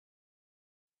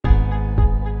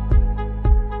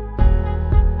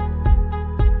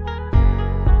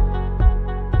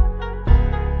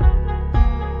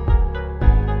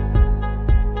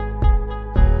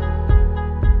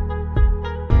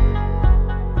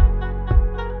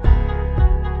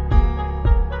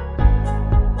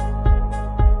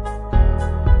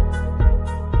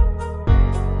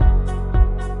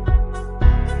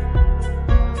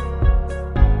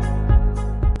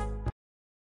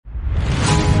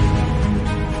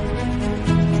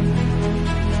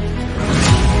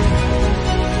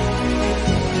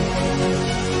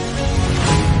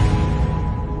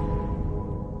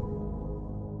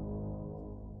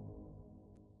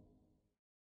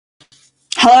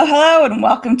Hello, hello, and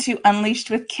welcome to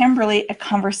Unleashed with Kimberly, a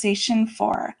conversation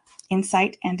for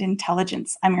insight and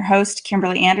intelligence. I'm your host,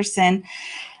 Kimberly Anderson.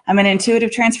 I'm an intuitive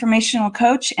transformational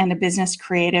coach and a business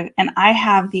creative, and I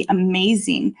have the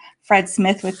amazing Fred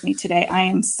Smith with me today. I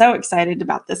am so excited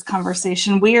about this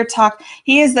conversation.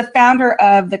 He is the founder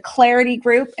of the Clarity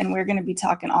Group, and we're going to be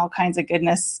talking all kinds of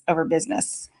goodness over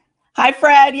business. Hi,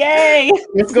 Fred. Yay.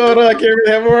 What's going on, Karen?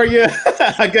 How are you?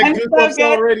 I got goosebumps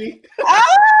already.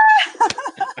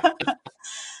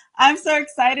 I'm so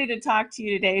excited to talk to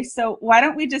you today. So why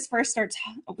don't we just first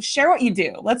share what you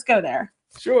do? Let's go there.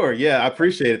 Sure. Yeah, I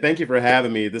appreciate it. Thank you for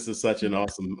having me. This is such an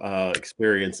awesome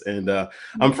experience. And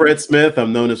I'm Fred Smith.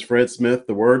 I'm known as Fred Smith,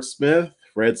 the wordsmith,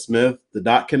 Fred Smith, the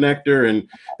dot connector. And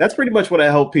that's pretty much what I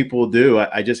help people do.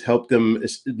 I just help them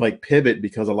like pivot,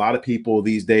 because a lot of people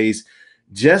these days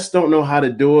just don't know how to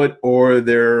do it, or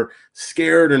they're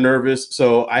scared or nervous.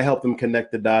 So I help them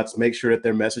connect the dots, make sure that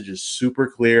their message is super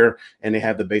clear and they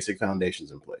have the basic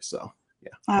foundations in place. So yeah.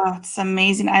 Oh, it's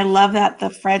amazing. I love that. The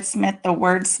Fred Smith, the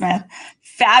wordsmith.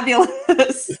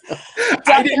 Fabulous.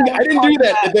 I didn't do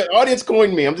that. The audience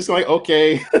coined me. I'm just like,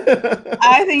 okay.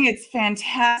 I think it's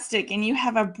fantastic. And you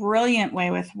have a brilliant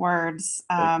way with words.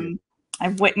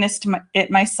 I've witnessed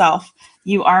it myself.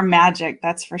 You are magic,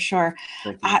 that's for sure.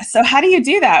 So how do you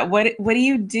do that? What do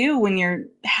you do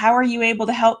how are you able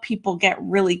to help people get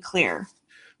really clear?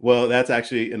 Well, that's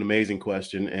actually an amazing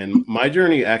question. And my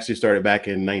journey actually started back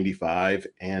in '95.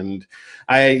 And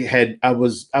I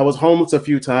was homeless a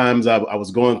few times. I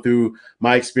was going through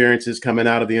my experiences coming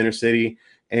out of the inner city.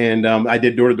 And I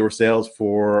did door-to-door sales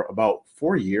for about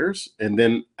 4 years. And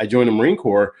then I joined the Marine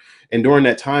Corps. And during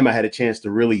that time, I had a chance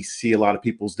to really see a lot of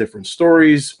people's different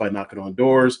stories by knocking on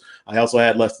doors. I also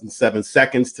had less than 7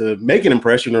 seconds to make an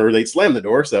impression, or they'd slam the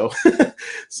door. So,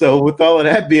 so with all of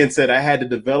that being said, I had to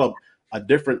develop a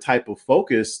different type of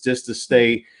focus just to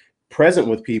stay present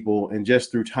with people. And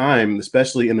just through time,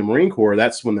 especially in the Marine Corps,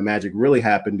 that's when the magic really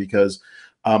happened, because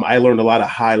I learned a lot of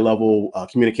high-level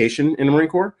communication in the Marine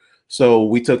Corps. So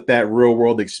we took that real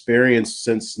world experience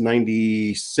since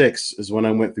 '96 is when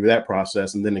I went through that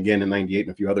process. And then again in '98 and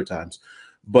a few other times.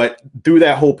 But through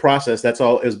that whole process, that's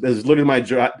all is literally my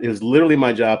job. It was literally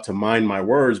my job to mind my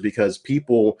words, because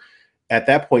people at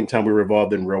that point in time, we were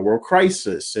involved in real world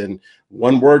crisis, and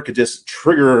one word could just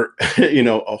trigger,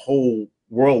 a whole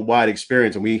worldwide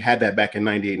experience. And we had that back in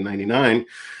 '98 and '99.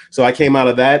 So I came out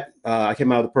of that. I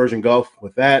came out of the Persian Gulf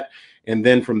with that. And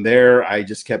then from there, I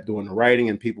just kept doing the writing,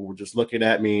 and people were just looking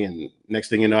at me. And next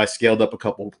thing you know, I scaled up a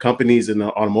couple of companies in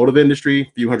the automotive industry,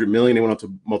 a few $100 million. They went up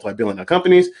to multi-billion-dollar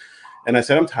companies. And I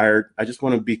said, I'm tired. I just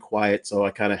want to be quiet. So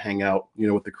I kind of hang out,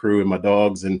 with the crew and my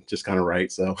dogs and just kind of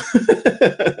write. So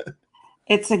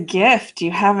it's a gift.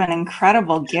 You have an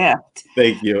incredible gift.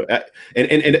 Thank you.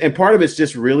 And part of it's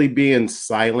just really being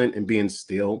silent and being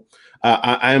still.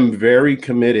 I am very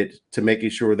committed to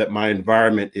making sure that my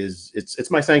environment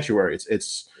it's my sanctuary.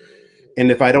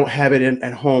 And if I don't have it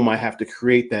at home, I have to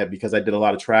create that, because I did a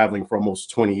lot of traveling for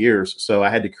almost 20 years. So I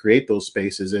had to create those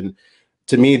spaces. And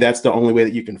to me, that's the only way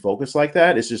that you can focus like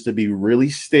that. It's just to be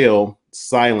really still,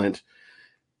 silent.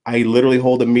 I literally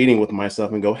hold a meeting with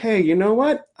myself and go, hey, you know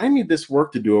what? I need this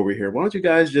work to do over here. Why don't you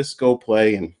guys just go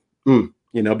play? And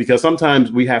because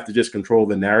sometimes we have to just control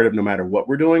the narrative no matter what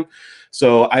we're doing.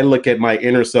 So I look at my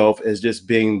inner self as just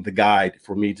being the guide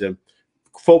for me to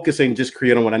focusing, just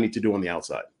create on what I need to do on the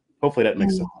outside. Hopefully that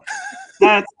makes sense.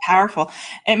 That's powerful.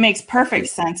 It makes perfect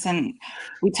sense. And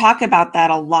we talk about that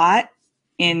a lot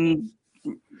in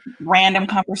random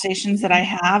conversations that I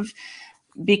have,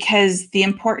 because the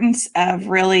importance of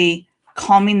really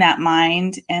calming that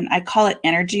mind, and I call it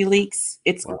energy leaks.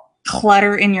 It's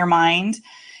clutter in your mind.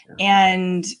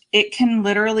 And it can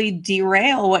literally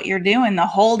derail what you're doing the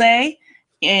whole day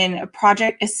in a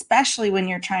project, especially when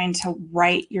you're trying to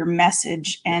write your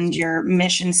message and your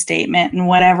mission statement and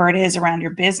whatever it is around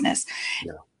your business.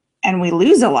 Yeah. And we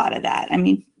lose a lot of that. I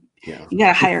mean, you got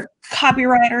to hire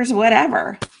copywriters,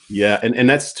 whatever. Yeah. And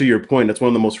that's, to your point, that's one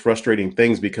of the most frustrating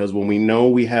things, because when we know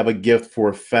we have a gift for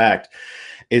a fact,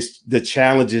 it's the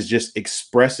challenge is just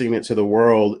expressing it to the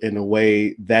world in a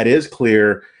way that is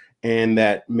clear and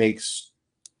that makes,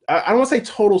 I don't want to say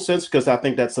total sense, because I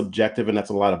think that's subjective and that's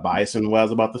a lot of bias in what I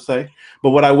was about to say. But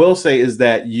what I will say is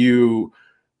that you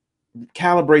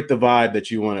calibrate the vibe that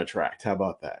you want to attract. How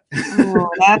about that? Oh,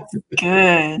 that's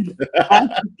good.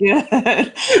 That's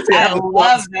good. I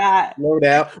love that. Slow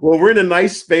down. Well, we're in a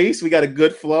nice space. We got a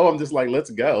good flow. I'm just like, let's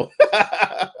go.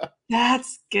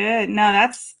 That's good. No,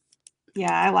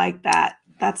 I like that.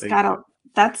 That's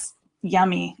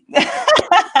yummy.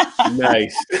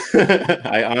 Nice.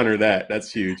 I honor that.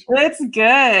 That's huge. It's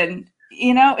good.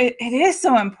 You know, it is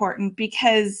so important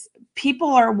because people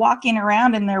are walking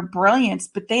around in their brilliance,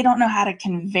 but they don't know how to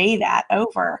convey that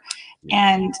over.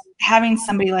 And having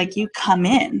somebody like you come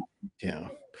in. Yeah.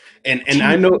 And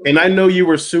I know you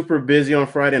were super busy on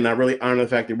Friday, and I really honor the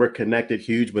fact that we're connected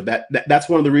huge, but that's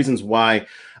one of the reasons why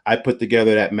I put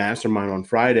together that mastermind on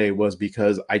Friday, was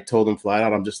because I told them flat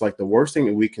out, I'm just like, the worst thing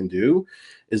that we can do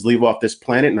is leave off this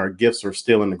planet and our gifts are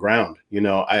still in the ground. You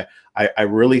know, I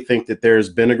really think that there's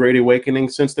been a great awakening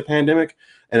since the pandemic.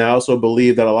 And I also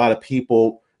believe that a lot of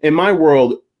people in my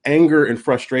world, anger and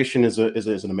frustration is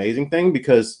an amazing thing,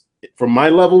 because from my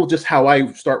level, just how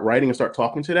I start writing and start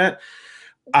talking to that,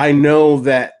 I know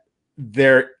that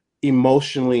they're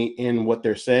emotionally in what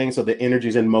they're saying. So the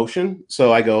energy's in motion.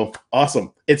 So I go,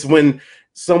 awesome. It's when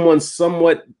someone's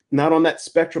somewhat not on that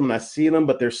spectrum and I see them,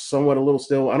 but they're somewhat a little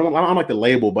still, I don't like the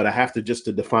label, but I have to just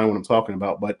to define what I'm talking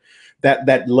about. But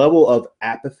that level of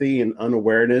apathy and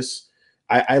unawareness,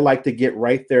 I like to get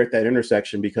right there at that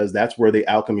intersection, because that's where the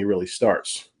alchemy really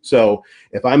starts. So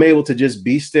if I'm able to just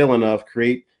be still enough,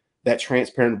 create that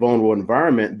transparent, vulnerable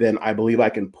environment, then I believe I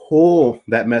can pull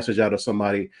that message out of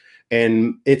somebody,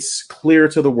 and it's clear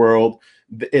to the world.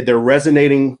 They're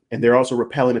resonating, and they're also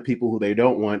repelling the people who they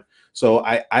don't want. So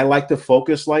I like to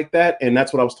focus like that. And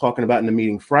that's what I was talking about in the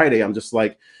meeting Friday. I'm just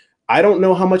like, I don't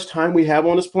know how much time we have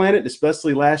on this planet,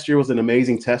 especially last year was an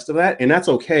amazing test of that. And that's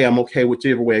okay. I'm okay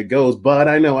whichever way it goes, but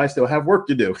I know I still have work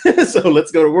to do. So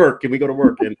let's go to work. Can we go to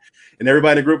work? And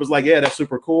everybody in the group was like, yeah, that's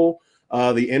super cool.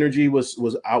 The energy was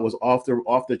off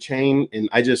the chain, and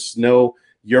I just know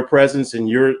your presence and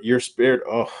your spirit.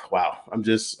 Oh wow, I'm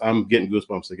getting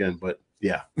goosebumps again. But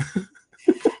yeah,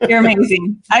 You're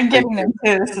amazing. I'm getting them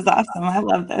too. This is awesome. I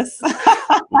love this.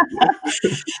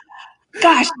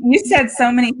 Gosh, you said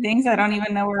so many things. I don't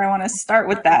even know where I want to start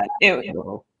with that.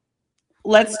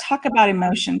 Let's talk about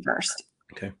emotion first.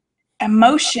 Okay.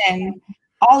 Emotion,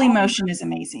 all emotion is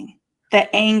amazing.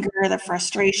 The anger, the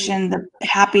frustration, the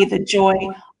happy, the joy,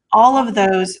 all of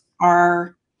those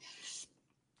are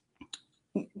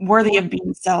worthy of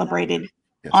being celebrated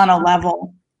on a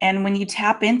level. And when you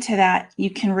tap into that, you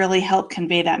can really help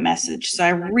convey that message. So I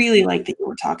really like that you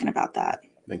were talking about that.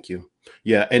 Thank you.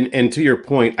 Yeah. And to your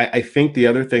point, I think the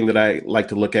other thing that I like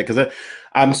to look at, because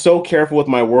I'm so careful with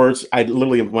my words. I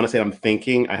literally, when I say I'm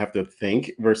thinking, I have to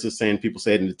think versus saying people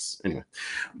say it and it's anyway.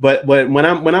 But when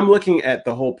I'm looking at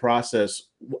the whole process,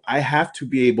 I have to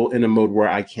be able in a mode where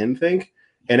I can think.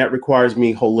 And that requires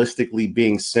me holistically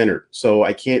being centered. So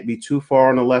I can't be too far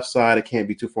on the left side. I can't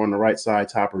be too far on the right side,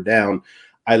 top or down.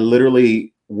 I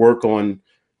literally work on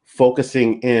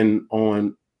focusing in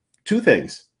on two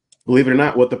things. Believe it or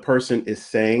not, what the person is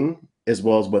saying as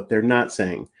well as what they're not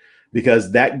saying,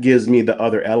 because that gives me the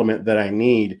other element that I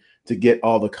need to get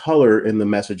all the color in the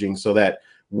messaging, so that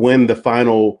when the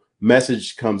final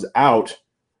message comes out,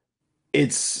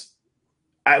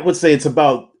 I would say it's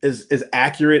about as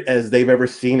accurate as they've ever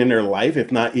seen in their life,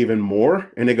 if not even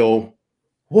more. And they go,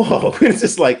 whoa, it's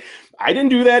just like, I didn't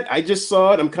do that. I just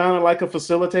saw it. I'm kind of like a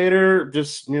facilitator,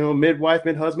 just, midwife,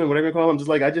 mid-husband, whatever you call it. I'm just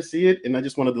like, I just see it and I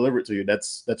just want to deliver it to you.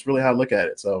 That's really how I look at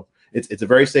it. So it's a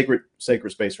very sacred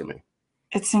space for me.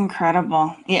 It's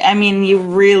incredible. Yeah, I mean, you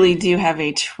really do have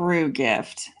a true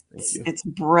gift. It's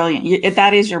brilliant.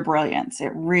 That is your brilliance.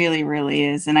 It really, really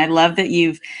is. And I love that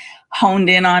you've honed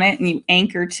in on it and you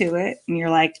anchor to it. And you're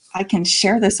like, I can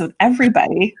share this with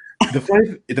everybody.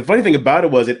 The funny thing about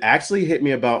it was, it actually hit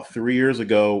me about 3 years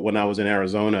ago when I was in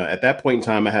Arizona. At that point in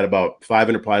time, I had about 5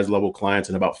 enterprise level clients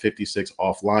and about 56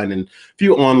 offline, and a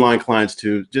few online clients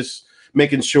too, just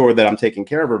making sure that I'm taking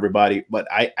care of everybody. But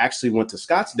I actually went to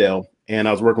Scottsdale and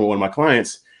I was working with one of my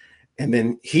clients, and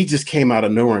then he just came out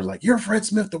of nowhere and was like, "You're Fred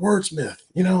Smith, the wordsmith."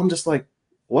 I'm just like,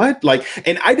 what? Like,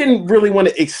 and I didn't really want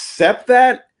to accept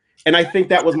that. And I think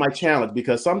that was my challenge,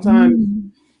 because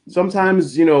sometimes,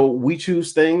 we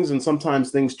choose things and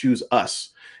sometimes things choose us.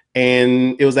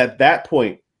 And it was at that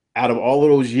point, out of all of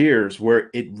those years, where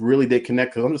it really did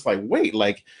connect. Cause I'm just like, wait,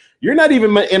 like, you're not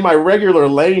even in my regular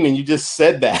lane. And you just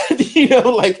said that,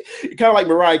 like kind of like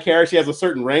Mariah Carey, she has a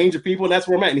certain range of people and that's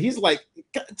where I'm at. And he's like,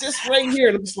 just right here.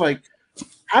 And I'm just like,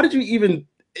 how did you even,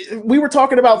 we were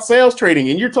talking about sales training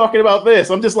and you're talking about this.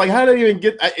 I'm just like, how did I even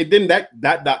get it? Didn't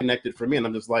that connected for me? And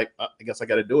I'm just like, I guess I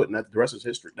got to do it. And the rest is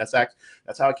history. That's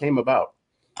how it came about.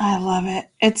 I love it.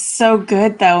 It's so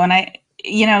good though. And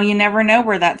you never know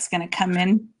where that's going to come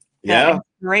in. Yeah.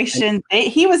 Inspiration.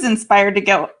 He was inspired to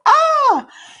go,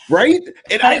 right.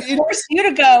 And it forced you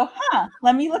to go,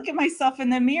 let me look at myself in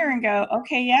the mirror and go,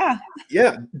 okay, yeah.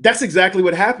 Yeah, that's exactly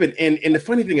what happened. And the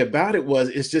funny thing about it was,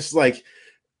 it's just like,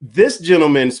 this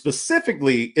gentleman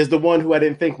specifically is the one who I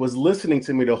didn't think was listening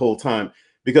to me the whole time.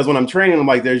 because when I'm training, I'm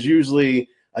like, there's usually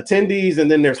attendees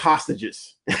and then there's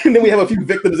hostages. And then we have a few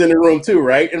victims in the room too,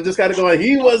 right? And I'm just kind of going,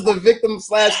 he was the victim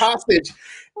slash hostage.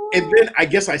 And then I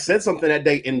guess I said something that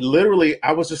day, and literally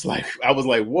I was like,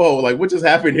 whoa, like what just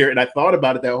happened here? And I thought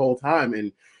about it that whole time,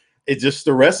 and it just,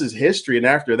 the rest is history. And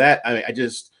after that,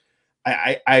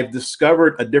 I've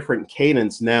discovered a different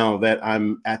cadence now that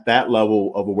I'm at that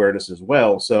level of awareness as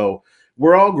well. So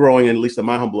we're all growing, at least in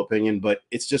my humble opinion, but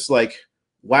it's just like,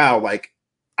 wow, like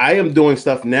I am doing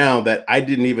stuff now that I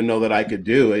didn't even know that I could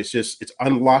do. It's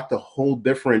unlocked a whole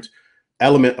different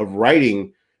element of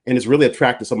writing, and it's really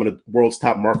attracted some of the world's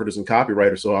top marketers and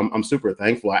copywriters. So I'm super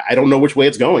thankful. I don't know which way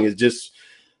it's going.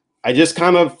 I just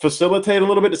kind of facilitate a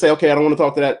little bit to say, okay, I don't want to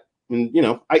talk to that. And, you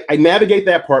know, I navigate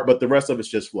that part, but the rest of it's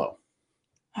just flow.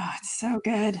 Oh, it's so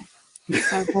good. It's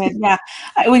so good. Yeah.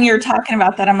 When you're talking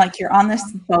about that, I'm like, you're on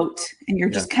this boat and you're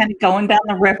just kind of going down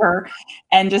the river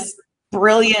and just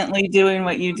brilliantly doing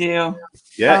what you do.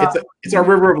 Yeah, it's our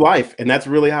river of life, and that's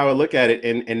really how I look at it.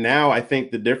 And now I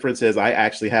think the difference is I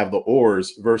actually have the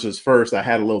oars versus first I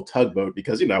had a little tugboat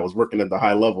because, you know, I was working at the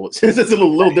high level. It's a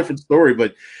little different story,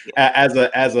 but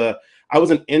I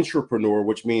was an entrepreneur,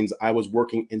 which means I was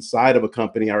working inside of a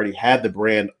company. I already had the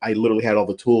brand. I literally had all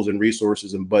the tools and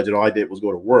resources and budget. All I did was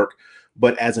go to work.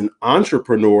 But as an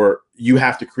entrepreneur, you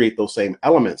have to create those same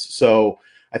elements. So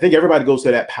I think everybody goes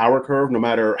to that power curve, no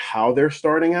matter how they're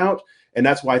starting out. And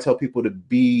that's why I tell people to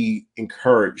be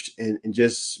encouraged and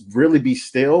just really be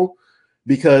still,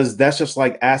 because that's just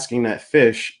like asking that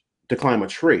fish to climb a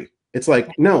tree. It's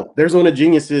like, no, there's no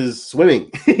geniuses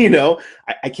swimming. You know,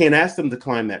 I can't ask them to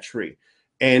climb that tree.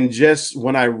 And just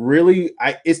when I really,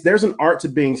 there's an art to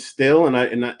being still,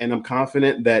 and I'm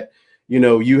confident that, you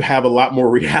know, you have a lot more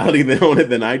reality on it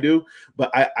than I do.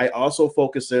 But I also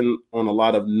focus in on a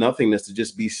lot of nothingness, to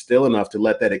just be still enough to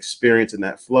let that experience and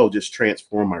that flow just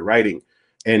transform my writing.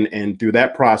 And through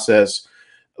that process,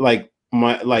 like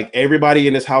everybody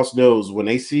in this house knows, when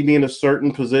they see me in a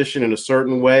certain position, in a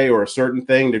certain way, or a certain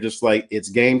thing, they're just like, it's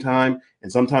game time.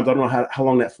 And sometimes I don't know how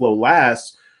long that flow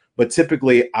lasts, but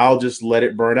typically I'll just let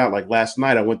it burn out. Like last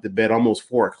night, I went to bed almost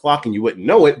 4 o'clock and you wouldn't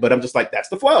know it, but I'm just like, that's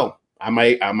the flow. I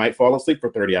might fall asleep for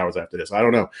 30 hours after this. I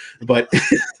don't know. But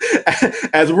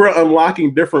as we're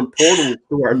unlocking different portals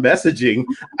through our messaging,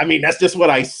 I mean, that's just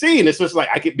what I see. And it's just like,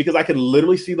 because I can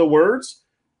literally see the words.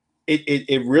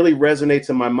 It really resonates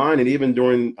in my mind. And even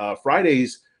during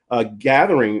Friday's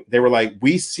gathering, they were like,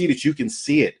 we see that you can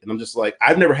see it. And I'm just like,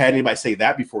 I've never had anybody say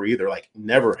that before either. Like,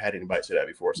 never had anybody say that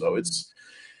before. So it's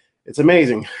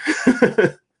amazing.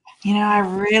 You know, I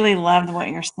really loved what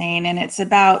you're saying. And it's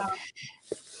about,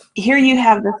 here you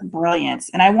have this brilliance,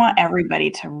 and I want everybody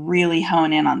to really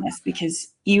hone in on this,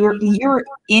 because you're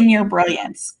in your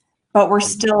brilliance, but we're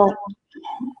still,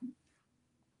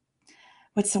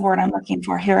 what's the word I'm looking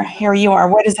for? Here you are.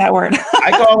 What is that word?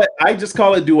 I just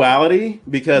call it duality,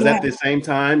 because at the same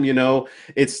time, you know,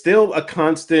 it's still a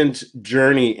constant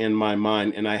journey in my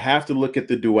mind. And I have to look at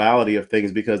the duality of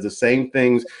things, because the same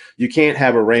things, you can't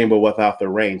have a rainbow without the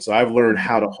rain. So I've learned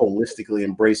how to holistically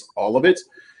embrace all of it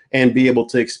and be able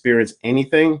to experience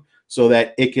anything, so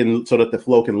that the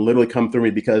flow can literally come through me.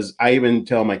 Because I even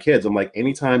tell my kids, I'm like,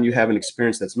 anytime you have an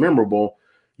experience that's memorable,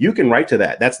 you can write to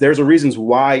that. There's a reasons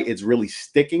why it's really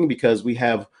sticking, because we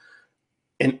have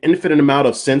an infinite amount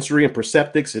of sensory and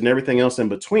perceptics and everything else in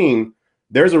between.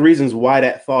 There's a reasons why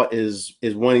that thought is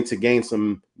wanting to gain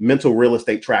some mental real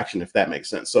estate traction, if that makes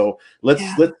sense. So let's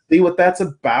see what that's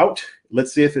about.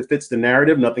 Let's see if it fits the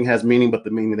narrative. Nothing has meaning but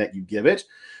the meaning that you give it.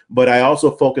 But I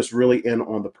also focus really in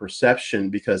on the perception,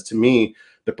 because to me,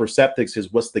 the perceptics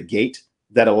is what's the gate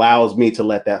that allows me to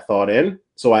let that thought in.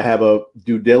 So I have a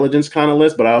due diligence kind of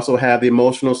list, but I also have the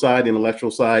emotional side, the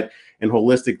intellectual side, and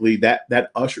holistically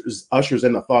that ushers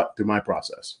in the thought through my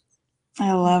process.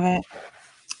 I love it.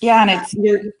 Yeah, and it's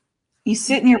you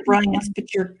sit in your brilliance, but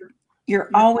you're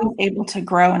always able to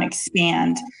grow and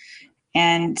expand,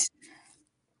 and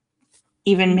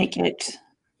even make it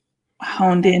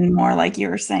honed in more, like you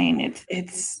were saying.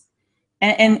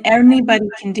 And anybody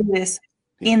can do this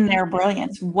in their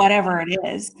brilliance, whatever it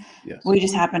is. Yes. We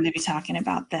just happen to be talking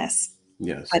about this.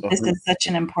 Yes. But this is such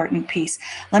an important piece.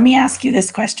 Let me ask you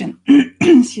this question.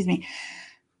 Excuse me.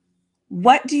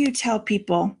 What do you tell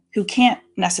people who can't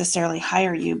necessarily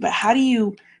hire you, but how do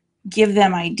you give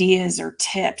them ideas or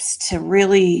tips to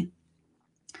really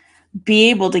be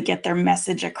able to get their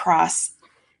message across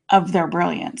of their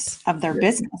brilliance, of their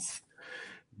business?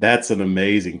 That's an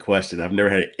amazing question. I've never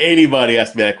had anybody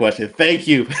ask me that question. Thank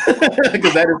you,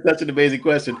 because that is such an amazing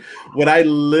question. What I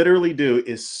literally do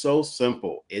is so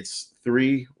simple. It's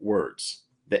 3 words: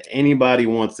 that anybody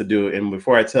wants to do. And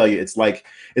before I tell you,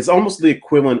 it's almost the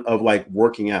equivalent of like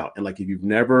working out. And like, if you've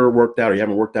never worked out or you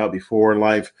haven't worked out before in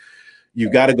life, you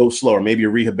got to go slower. Maybe you're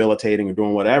rehabilitating or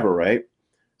doing whatever, right?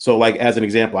 So like, as an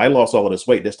example, I lost all of this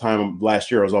weight. This time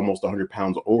last year, I was almost 100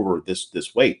 pounds over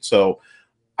this weight. So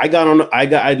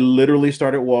I literally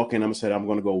started walking. I said, I'm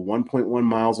going to go 1.1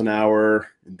 miles an hour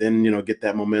and then, get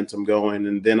that momentum going.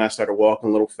 And then I started walking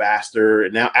a little faster.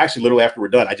 And now actually literally after we're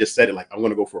done, I just said it like, I'm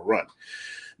going to go for a run.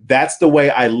 That's the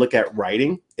way I look at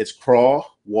writing. It's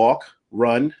crawl, walk,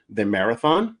 run, then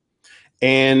marathon.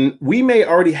 And we may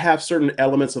already have certain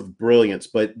elements of brilliance,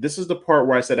 but this is the part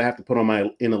where I said I have to put on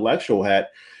my intellectual hat,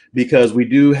 because we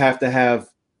do have to have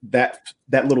that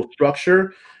little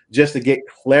structure just to get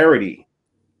clarity.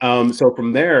 So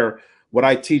from there, what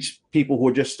I teach people who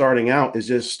are just starting out is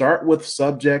just start with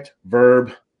subject,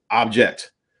 verb,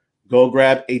 object. Go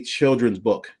grab a children's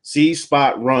book. See,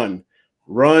 spot, run.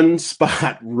 Run,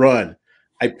 spot, run.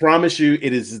 I promise you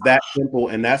it is that simple.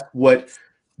 And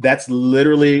that's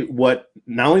literally what,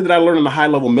 not only did I learn in the high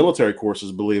level military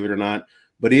courses, believe it or not,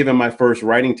 but even my first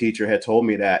writing teacher had told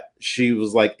me that. She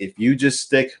was like, if you just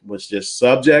stick with just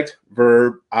subject,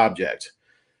 verb, object,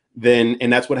 then,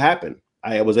 and that's what happened.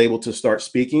 I was able to start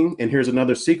speaking. And here's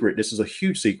another secret. This is a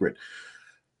huge secret.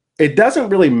 It doesn't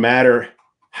really matter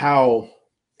how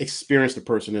experienced the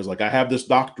person is. Like, I have this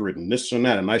doctorate and this and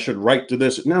that, and I should write to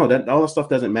this. No, all that stuff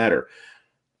doesn't matter.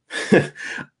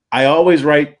 I always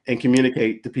write and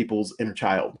communicate to people's inner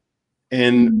child.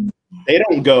 And they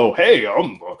don't go, hey,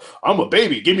 I'm a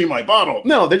baby, give me my bottle.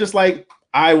 No, they're just like,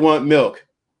 I want milk.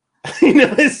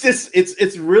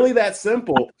 It's really that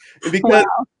simple. Because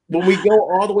when we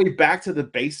go all the way back to the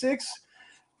basics,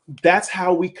 that's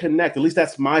how we connect. At least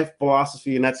that's my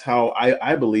philosophy, and that's how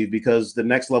I believe, because the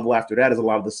next level after that is a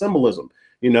lot of the symbolism.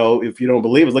 If you don't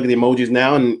believe us, look at the emojis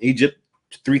now in Egypt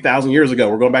 3,000 years ago.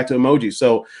 We're going back to emojis.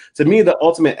 So to me, the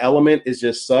ultimate element is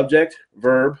just subject,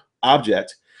 verb,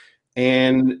 object.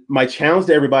 And my challenge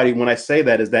to everybody when I say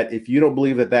that is that if you don't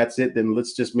believe that that's it, then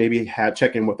let's just maybe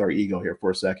check in with our ego here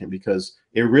for a second, because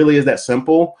it really is that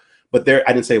simple. But I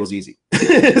didn't say it was easy.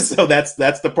 So that's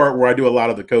the part where I do a lot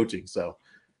of the coaching. So,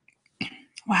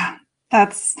 wow,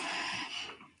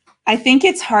 I think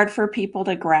it's hard for people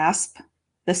to grasp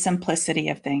the simplicity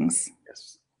of things.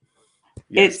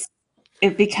 Yes.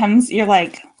 It becomes, you're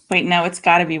like, wait, no, it's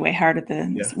got to be way harder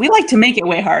than this. Yeah. We like to make it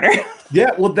way harder.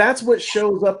 Yeah, well, that's what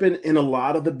shows up in a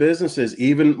lot of the businesses.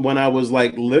 Even when I was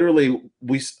like, literally,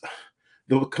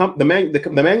 the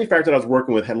manufacturer I was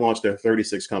working with had launched their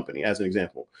 36th company, as an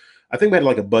example. I think we had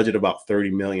like a budget of about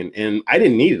 30 million, and I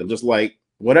didn't need it. I'm just like,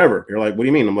 whatever. You're like, what do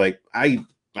you mean? I'm like, I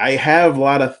have a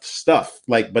lot of stuff,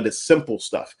 like, but it's simple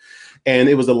stuff. And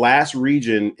it was the last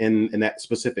region in that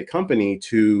specific company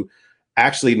to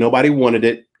actually, nobody wanted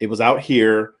it. It was out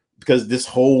here, because this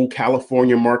whole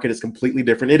California market is completely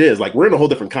different. It is like, we're in a whole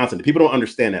different continent. People don't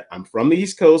understand that. I'm from the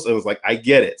East Coast. I was like, I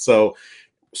get it. So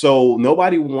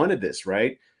nobody wanted this,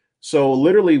 right? So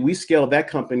literally we scaled that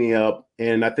company up,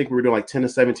 and I think we were doing like 10 to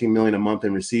 17 million a month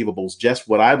in receivables, just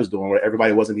what I was doing, where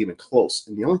everybody wasn't even close.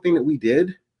 And the only thing that we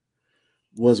did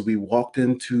was we walked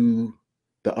into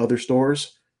the other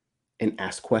stores and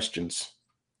asked questions.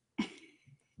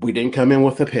 We didn't come in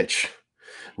with a pitch.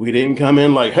 We didn't come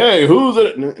in like, hey, who's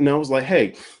it? And I was like,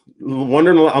 hey,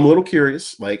 wondering, I'm a little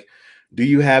curious, like, do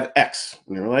you have X?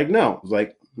 And they were like, no. I was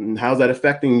like, how's that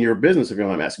affecting your business, if you know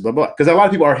what I'm asking? Blah, blah. Because a lot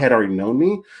of people had already known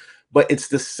me, but it's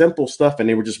the simple stuff, and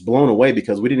they were just blown away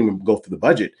because we didn't even go through the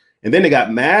budget. And then they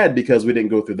got mad because we didn't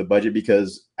go through the budget,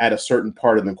 because at a certain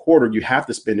part of the quarter, you have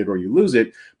to spend it or you lose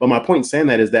it. But my point in saying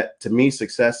that is that, to me,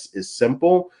 success is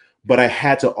simple, but I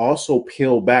had to also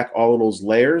peel back all of those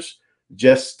layers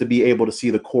just to be able to see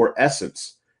the core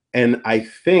essence. And I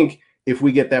think if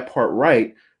we get that part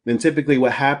right, then typically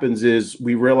what happens is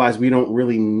we realize we don't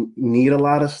really need a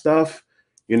lot of stuff.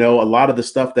 A lot of the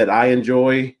stuff that I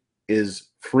enjoy is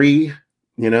free,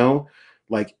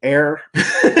 like air.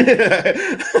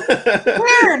 Weird.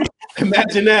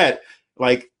 Imagine that,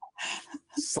 like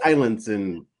silence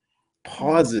and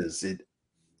pauses. It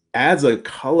adds a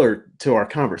color to our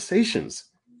conversations,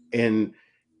 and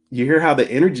you hear how the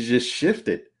energy just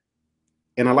shifted.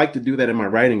 And I like to do that in my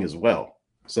writing as well.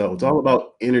 So it's all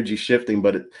about energy shifting,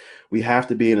 but we have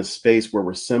to be in a space where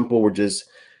we're simple. We're just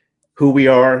who we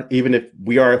are, even if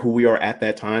we are who we are at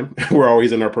that time. We're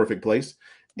always in our perfect place.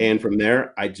 And from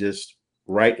there, I just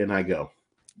write and I go.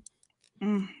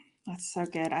 That's so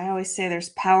good. I always say there's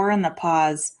power in the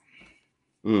pause.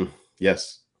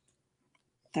 Yes.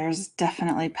 There's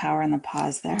definitely power in the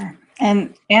pause there.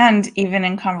 And even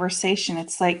in conversation,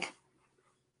 it's like,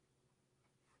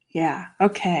 Yeah.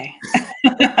 Okay.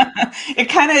 It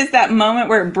kind of is that moment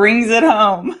where it brings it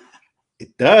home.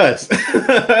 It does.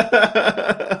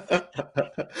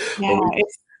 Yeah. Oh,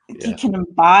 It's you yeah. can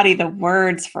embody the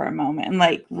words for a moment and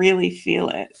like really feel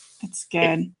it. It's A-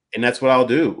 good. And that's what I'll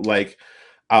do. Like,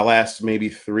 I'll ask maybe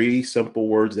three simple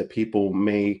words that people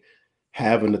may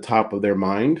have in the top of their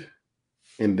mind.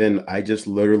 And then I just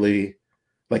literally,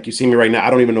 like you see me right now, I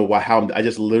don't even know why, how I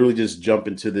just literally just jump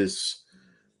into this.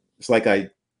 It's like I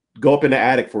go up in the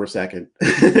attic for a second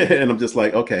and I'm just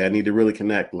like, okay, I need to really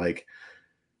connect. Like,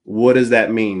 what does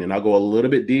that mean? And I'll go a little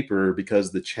bit deeper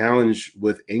because the challenge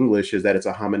with English is that it's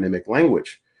a homonymic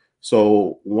language.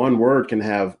 So one word can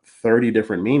have 30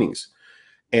 different meanings.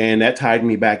 And that tied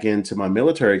me back into my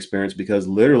military experience because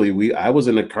literally I was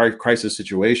in a crisis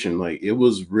situation. Like, it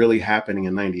was really happening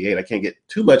in 98. I can't get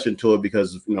too much into it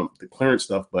because of, the clearance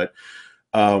stuff, but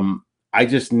um, I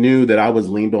just knew that I was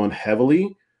leaned on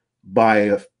heavily by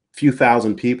a few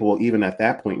thousand people, even at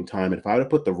that point in time. And if I would have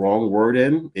put the wrong word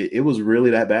in, it was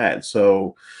really that bad.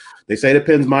 So they say the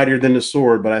pen's mightier than the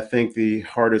sword, but I think the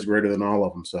heart is greater than all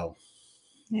of them. So I'll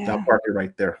Yeah. park it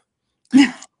right there.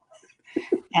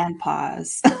 And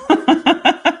pause.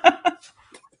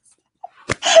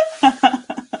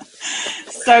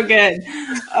 So good.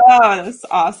 Oh, that's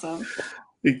awesome.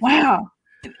 Wow.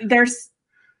 There's,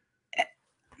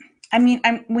 I mean,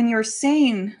 when you're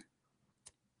saying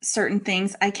certain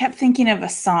things, I kept thinking of a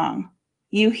song.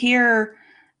 You hear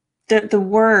the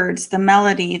words, the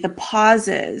melody, the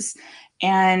pauses,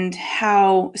 and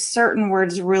how certain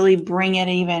words really bring it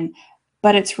even,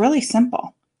 but it's really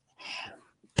simple.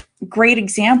 Great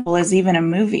example is even a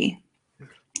movie.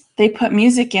 They put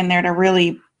music in there to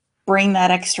really bring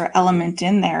that extra element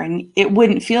in there, and it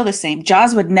wouldn't feel the same.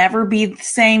 Jaws would never be the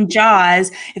same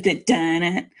Jaws if it done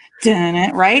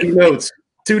it, right? Two notes.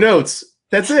 Two notes.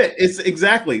 That's it. It's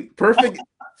exactly perfect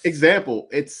example.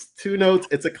 It's two notes.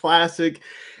 It's a classic.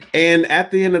 And at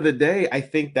the end of the day, I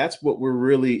think that's what we're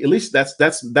really, at least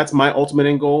that's my ultimate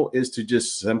end goal, is to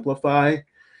just simplify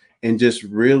and just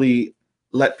really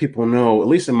let people know, at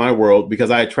least in my world,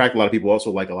 because I attract a lot of people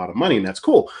also like a lot of money, and that's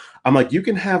cool. I'm like, you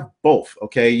can have both.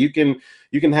 Okay. You can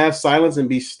have silence and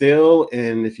be still.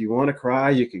 And if you want to cry,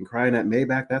 you can cry in that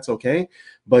Maybach. That's okay.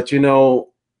 But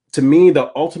to me,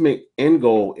 the ultimate end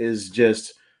goal is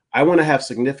just, I want to have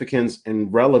significance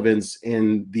and relevance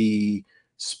in the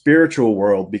spiritual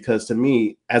world, because to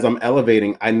me, as I'm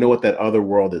elevating, I know what that other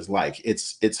world is like.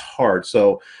 It's hard.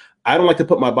 So I don't like to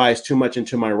put my bias too much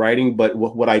into my writing, but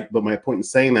but my point in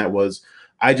saying that was,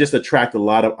 I just attract a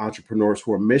lot of entrepreneurs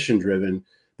who are mission driven.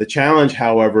 The challenge,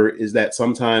 however, is that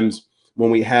sometimes when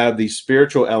we have the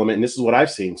spiritual element, and this is what I've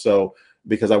seen, so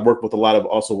because I work with a lot of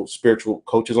also spiritual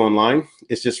coaches online,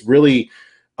 it's just really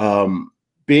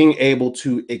being able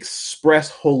to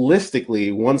express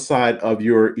holistically one side of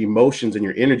your emotions and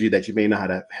your energy that you may not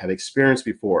have experienced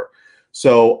before.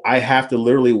 So I have to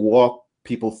literally walk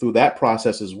people through that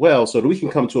process as well, so that we can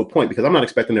come to a point, because I'm not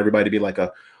expecting everybody to be like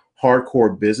a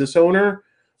hardcore business owner,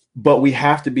 but we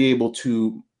have to be able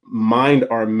to mind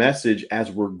our message as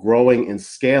we're growing and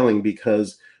scaling,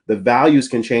 because the values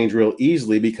can change real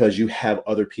easily because you have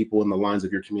other people in the lines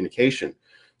of your communication.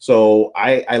 So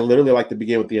I literally like to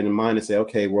begin with the end in mind and say,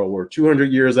 okay, well, we're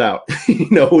 200 years out. Who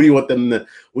do you want them to,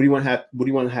 what do you want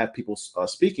to have people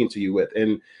speaking to you with?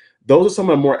 And those are some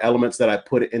of the more elements that I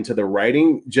put into the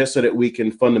writing, just so that we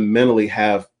can fundamentally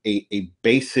have a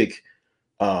basic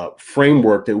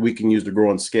framework that we can use to grow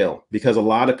and scale. Because a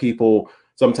lot of people,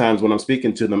 sometimes when I'm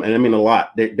speaking to them, and I mean a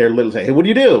lot, they're literally saying, hey, what do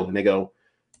you do? And they'll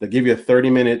give you a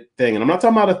 30-minute thing. And I'm not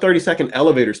talking about a 30-second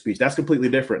elevator speech. That's completely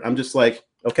different. I'm just like,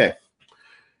 okay,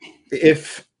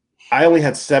 if I only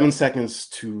had 7 seconds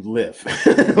to live,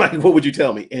 like, what would you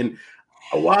tell me? And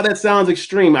while that sounds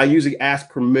extreme, I usually ask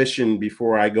permission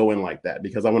before I go in like that,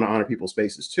 because I want to honor people's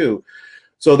spaces too.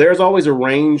 So there's always a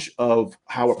range of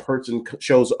how a person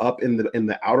shows up in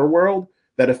the outer world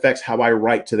that affects how I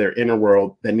write to their inner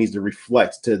world, that needs to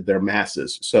reflect to their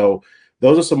masses. So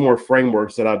those are some more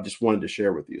frameworks that I just wanted to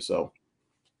share with you. So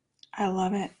I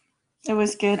love it. It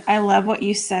was good. I love what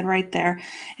you said right there.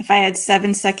 If I had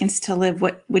 7 seconds to live,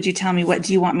 what would you tell me? What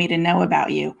do you want me to know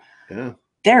about you? yeah.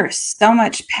 There is so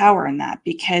much power in that,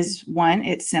 because one,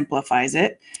 it simplifies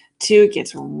it. Two, it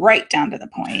gets right down to the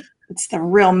point. It's the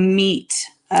real meat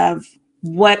of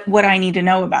what I need to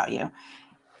know about you.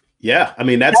 Yeah. I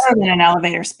mean, that's, Better than an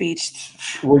elevator speech.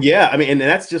 well, yeah. I mean, and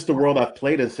that's just the world I've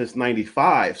played in since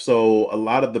 95. So a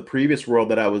lot of the previous world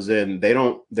that I was in,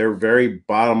 they're very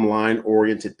bottom line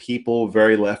oriented people,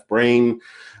 very left brain.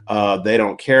 They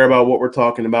don't care about what we're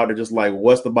talking about. They're just like,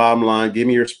 what's the bottom line? Give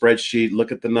me your spreadsheet.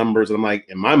 Look at the numbers. And I'm like,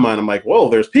 in my mind, I'm like, whoa,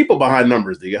 there's people behind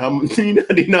numbers. Do you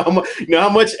know how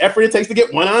much effort it takes to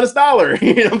get one honest dollar?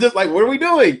 I'm just like, what are we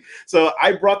doing? So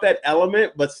I brought that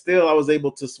element, but still I was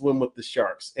able to swim with the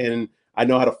sharks. And I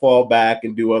know how to fall back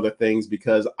and do other things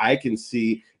because I can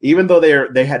see, even though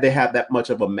they have that much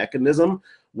of a mechanism,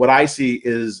 what I see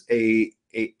is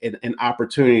an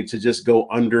opportunity to just go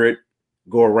under it,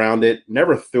 go around it,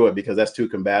 never through it because that's too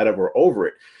combative, or over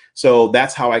it. So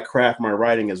that's how I craft my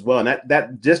writing as well. And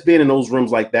that just being in those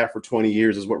rooms like that for 20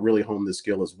 years is what really honed the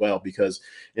skill as well, because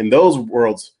in those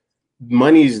worlds,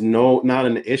 money's not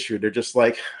an issue. They're just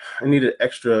like, I need an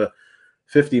extra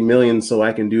 50 million so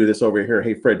I can do this over here.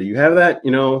 Hey, Fred, do you have that?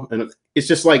 And it's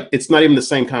just like, it's not even the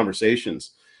same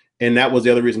conversations. And that was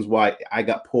the other reasons why I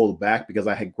got pulled back, because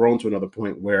I had grown to another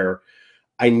point where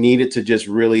I needed to just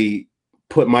really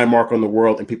put my mark on the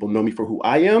world and people know me for who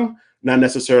I am, not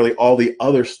necessarily all the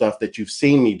other stuff that you've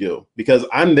seen me do, because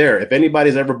I'm there. If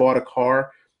anybody's ever bought a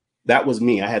car, that was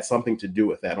me. I had something to do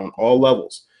with that on all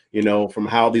levels, from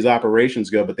how these operations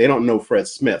go, but they don't know Fred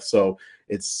Smith. So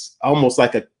it's almost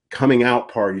like a coming out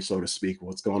party, so to speak,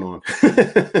 what's going on.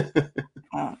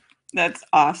 Oh, that's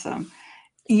awesome.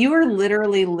 You are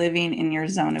literally living in your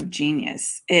zone of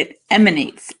genius. It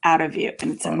emanates out of you,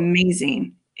 and it's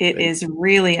amazing. It is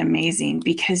really amazing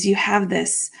because you have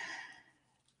this,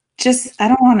 I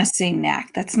don't want to say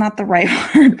knack, that's not the right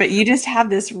word, but you just have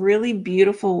this really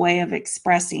beautiful way of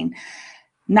expressing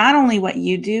not only what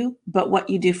you do, but what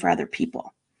you do for other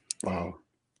people. Wow.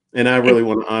 And I really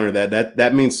want to honor that.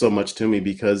 That means so much to me,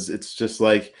 because it's just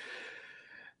like,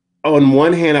 on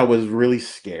one hand, I was really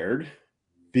scared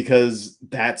because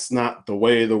that's not the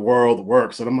way the world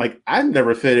works. And I'm like, I've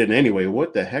never fit in anyway.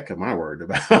 What the heck am I worried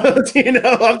about? I'm just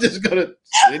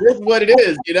it is what it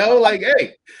is, like,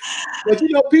 hey, but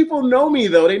people know me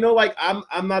though. They know, like,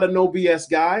 I'm not a no BS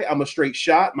guy. I'm a straight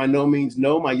shot. My no means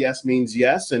no. My yes means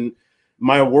yes. And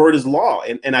my word is law.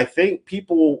 And I think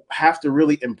people have to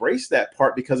really embrace that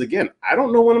part, because again, I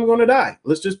don't know when I'm going to die.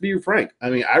 Let's just be frank. I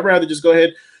mean, I'd rather just go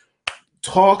ahead,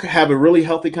 talk, have a really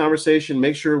healthy conversation,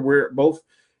 make sure we're both,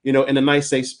 in a nice,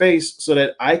 safe space, so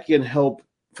that I can help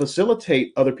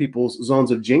facilitate other people's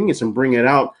zones of genius and bring it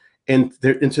out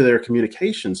into their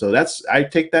communication. So I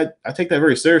take that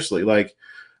very seriously. Like,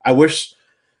 I wish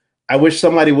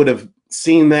somebody would have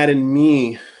seen that in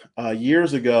me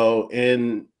years ago,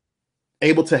 and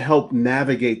able to help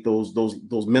navigate those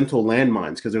mental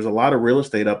landmines, because there's a lot of real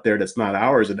estate up there that's not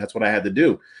ours, and that's what I had to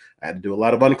do. I had to do a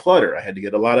lot of unclutter. I had to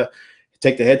get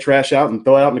take the head trash out and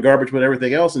throw it out in the garbage with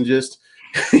everything else, and just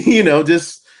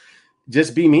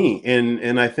just be me.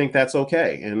 And I think that's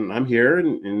okay. And I'm here,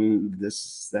 and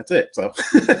that's it. So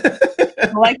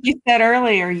like you said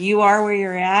earlier, you are where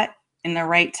you're at in the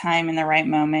right time, in the right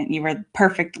moment. You are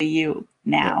perfectly you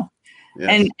now.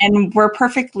 Yeah. Yes. And we're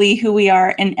perfectly who we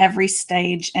are in every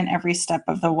stage and every step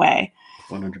of the way.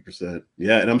 100%.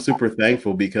 Yeah. And I'm super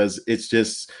thankful, because it's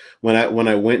just, when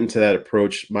I went into that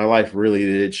approach, my life really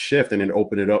did shift, and it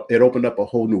opened up a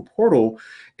whole new portal.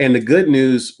 And the good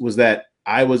news was that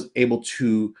I was able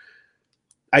to,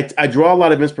 I draw a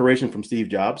lot of inspiration from Steve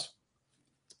Jobs.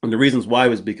 And the reasons why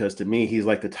was because, to me, he's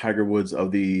like the Tiger Woods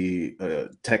of the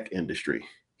tech industry.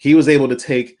 He was able to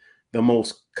take the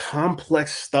most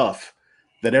complex stuff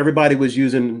that everybody was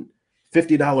using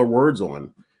 $50 words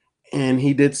on, and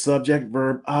he did subject,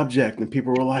 verb, object, and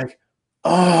people were like,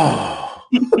 oh,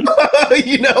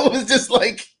 it was just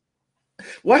like,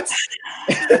 what?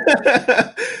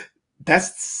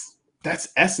 That's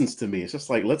essence to me. It's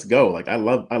just like, let's go. Like, I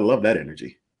love that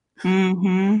energy.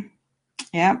 Mm-hmm.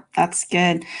 Yeah, that's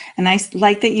good. And I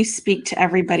like that you speak to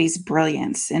everybody's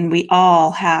brilliance, and we all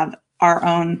have our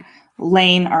own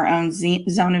lane, our own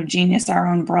zone of genius, our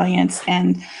own brilliance,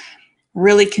 and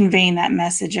really conveying that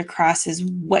message across is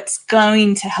what's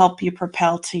going to help you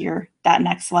propel to that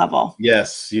next level.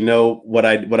 Yes. What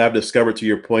I've discovered, to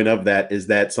your point of that, is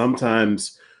that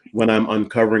sometimes when I'm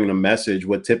uncovering a message,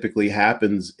 what typically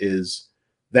happens is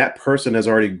that person has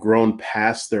already grown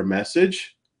past their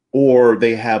message, or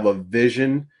they have a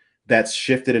vision that's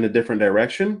shifted in a different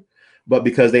direction. But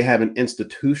because they haven't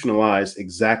institutionalized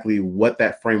exactly what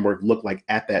that framework looked like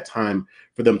at that time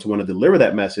for them to want to deliver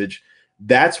that message,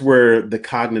 that's where the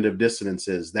cognitive dissonance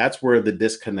is. That's where the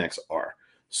disconnects are.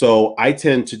 So I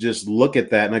tend to just look at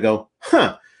that and I go,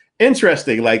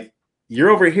 interesting. Like,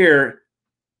 you're over here,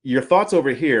 your thoughts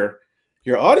over here,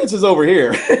 your audience is over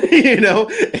here,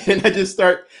 and I just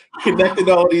start connecting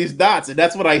all these dots, and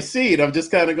that's what I see. And I'm just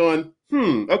kind of going,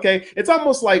 Okay. It's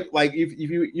almost like if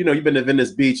you've been to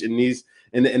Venice Beach and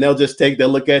and they'll just they'll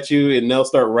look at you and they'll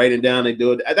start writing down. They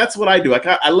do it. That's what I do.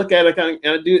 I look at it and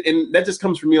I do, and that just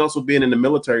comes from me also being in the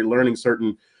military, learning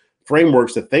certain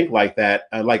frameworks to think like that.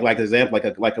 Like example,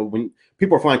 when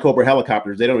people are flying Cobra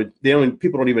helicopters,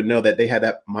 people don't even know that they have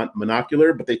that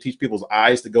monocular, but they teach people's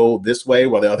eyes to go this way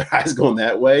while the other eye's going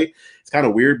that way. It's kind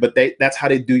of weird, but that's how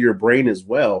they do your brain as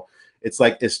well. It's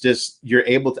just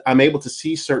I'm able to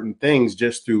see certain things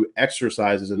just through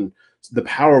exercises, and the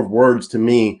power of words to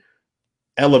me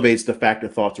elevates the fact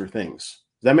that thoughts are things.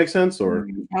 Does that make sense? Or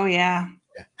oh yeah.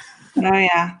 Oh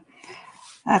yeah,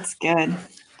 that's good.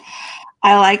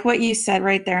 I like what you said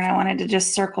right there, and I wanted to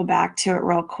just circle back to it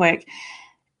real quick,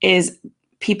 is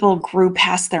people grew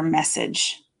past their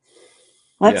message.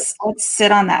 Let's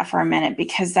sit on that for a minute,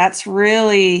 because that's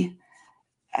really,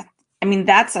 I mean,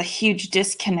 that's a huge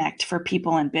disconnect for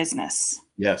people in business.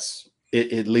 Yes,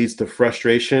 it leads to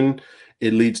frustration.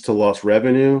 It leads to lost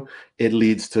revenue. It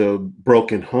leads to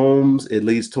broken homes. It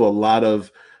leads to a lot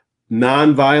of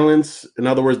non-violence. In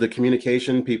other words, the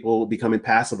communication, people becoming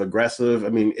passive aggressive. I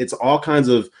mean, it's all kinds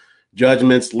of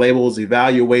judgments, labels,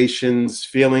 evaluations,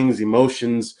 feelings,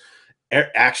 emotions,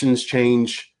 actions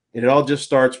change. And it all just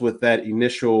starts with that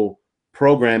initial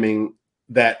programming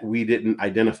that we didn't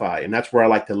identify. And that's where I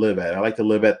like to live at. I like to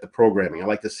live at the programming. I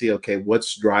like to see, okay,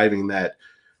 what's driving that?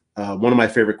 One of my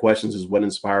favorite questions is, what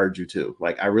inspired you to?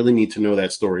 Like, I really need to know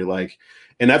that story. Like,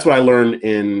 and that's what I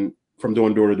learned from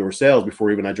doing door-to-door sales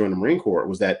before even I joined the Marine Corps,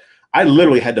 was that I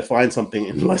literally had to find something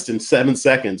in less than 7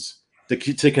 seconds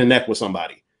to connect with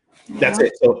somebody. That's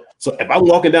it. So if I'm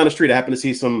walking down the street, I happen to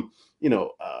see some,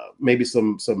 maybe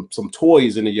some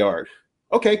toys in the yard.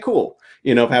 Okay, cool.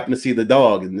 If I happen to see the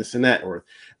dog and this and that, or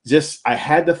just, I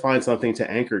had to find something to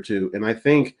anchor to. And I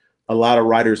think a lot of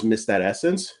writers miss that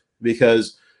essence,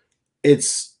 because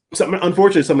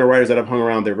unfortunately, some of the writers that I've hung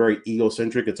around, they're very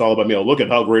egocentric. It's all about me. Oh, look at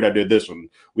how great I did this one.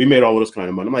 We made all of this kind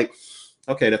of money. I'm like,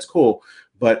 okay, that's cool.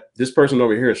 But this person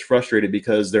over here is frustrated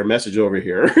because their message over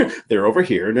here, they're over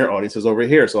here, and their audience is over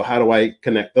here. So how do I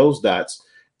connect those dots?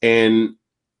 And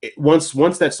once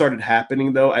that started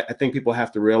happening, though, I think people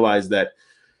have to realize that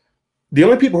the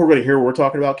only people who are going to hear what we're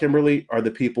talking about, Kimberly, are the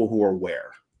people who are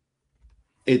aware.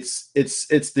 It's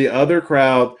the other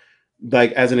crowd.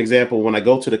 Like, as an example, when I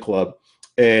go to the club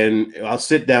and I'll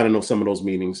sit down in some of those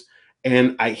meetings,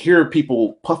 and I hear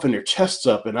people puffing their chests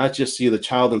up, and I just see the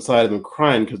child inside of them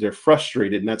crying because they're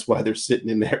frustrated, and that's why they're sitting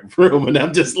in that room. And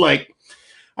I'm just like,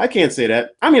 I can't say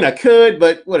that. I mean, I could,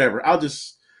 but whatever. I'll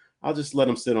just let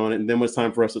them sit on it, and then when it's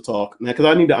time for us to talk, because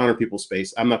I need to honor people's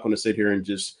space. I'm not going to sit here and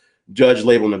just judge,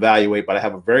 label, and evaluate, but I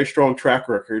have a very strong track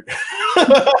record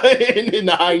in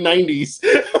the high 90s,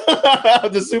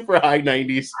 the super high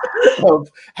 90s, of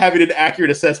having an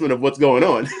accurate assessment of what's going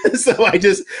on. So I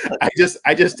just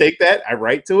take that, I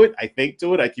write to it, I think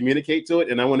to it, I communicate to it,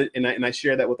 and I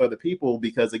share that with other people,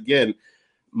 because again,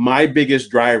 my biggest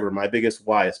driver, my biggest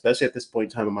why, especially at this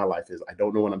point in time in my life, is I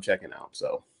don't know when I'm checking out.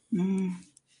 So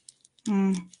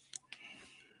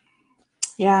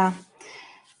yeah.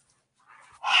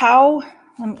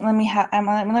 Let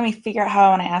me figure out how I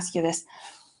want to ask you this.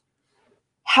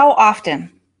 How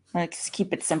often, let's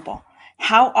keep it simple,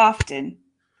 how often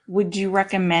would you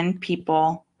recommend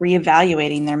people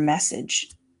reevaluating their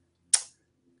message?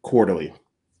 Quarterly.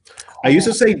 I used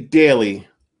to say daily,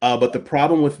 but the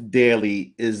problem with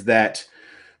daily is that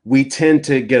we tend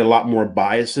to get a lot more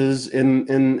biases in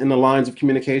the lines of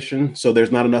communication. So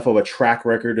there's not enough of a track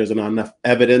record. There's not enough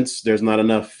evidence. There's not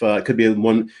enough. It could be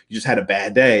one, you just had a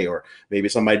bad day, or maybe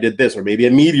somebody did this, or maybe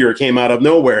a meteor came out of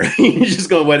nowhere. You just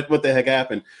go, what the heck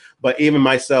happened? But even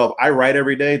myself, I write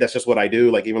every day. That's just what I do.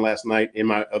 Like even last night in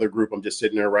my other group, I'm just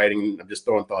sitting there writing. I'm just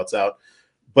throwing thoughts out.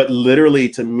 But literally,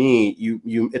 to me,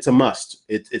 it's a must.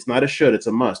 It's not a should. It's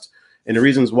a must. And the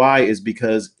reasons why is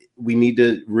because we need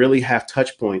to really have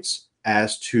touch points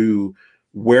as to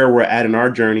where we're at in our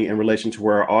journey in relation to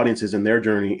where our audience is in their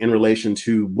journey, in relation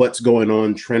to what's going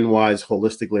on trend-wise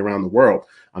holistically around the world.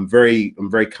 I'm very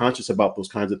conscious about those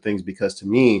kinds of things, because to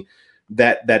me,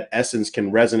 that essence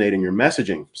can resonate in your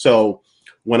messaging. So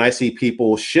when I see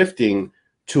people shifting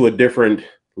to a different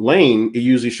lane, it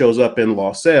usually shows up in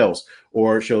lost sales,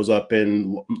 or it shows up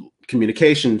in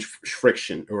communication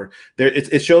friction, or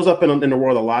it shows up in the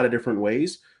world a lot of different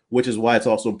ways, which is why it's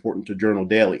also important to journal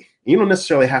daily. You don't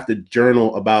necessarily have to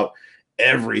journal about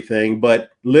everything, but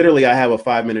literally I have a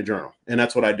 5-minute journal, and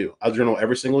that's what I do. I'll journal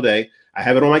every single day. I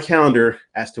have it on my calendar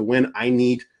as to when I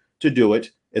need to do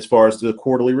it, as far as the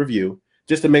quarterly review,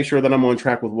 just to make sure that I'm on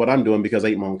track with what I'm doing, because I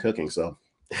eat my own cooking. So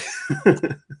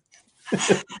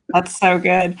that's so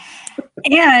good.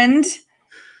 And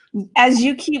as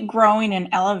you keep growing and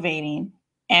elevating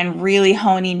and really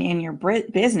honing in your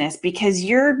business, because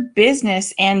your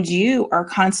business and you are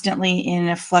constantly in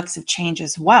a flux of change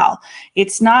as well.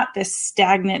 It's not this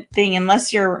stagnant thing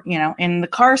unless you're, in the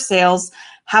car sales.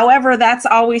 However, that's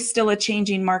always still a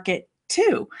changing market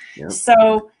too. Yep.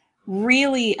 So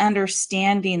really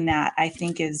understanding that, I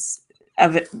think, is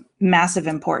of massive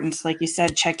importance. Like you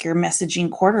said, check your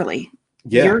messaging quarterly.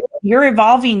 Yeah. You're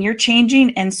evolving, you're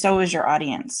changing, and so is your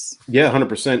audience. Yeah,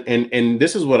 100%. And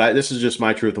this is just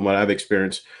my truth and what I've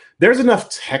experienced. There's enough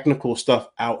technical stuff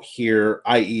out here,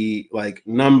 i.e., like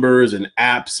numbers and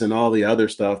apps and all the other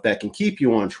stuff that can keep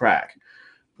you on track.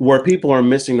 Where people are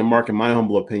missing the mark, in my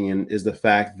humble opinion, is the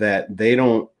fact that they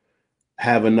don't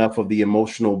have enough of the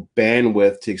emotional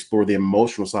bandwidth to explore the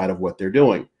emotional side of what they're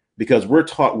doing, because we're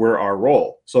taught we're our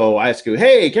role. So I ask you,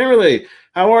 hey, Kimberly,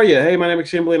 how are you? Hey, my name is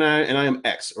Kimberly, and I am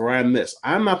X, or I am this.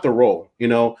 I'm not the role.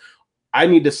 I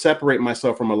need to separate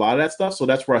myself from a lot of that stuff. So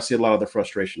that's where I see a lot of the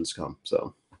frustrations come.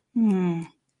 So,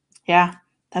 yeah,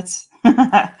 that's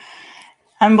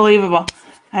unbelievable.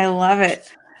 I love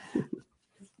it.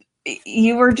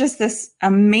 You were just this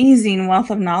amazing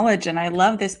wealth of knowledge. And I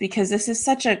love this because this is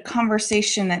such a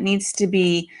conversation that needs to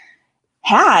be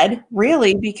had,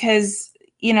 really, because,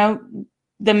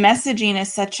 the messaging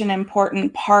is such an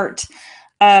important part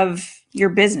of your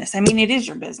business. I mean, it is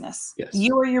your business. Yes.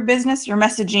 You are your business. Your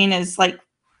messaging is like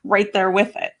right there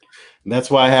with it. And that's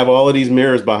why I have all of these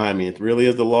mirrors behind me. It really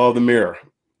is the law of the mirror.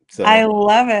 So I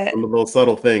love it. Some of the little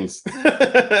subtle things.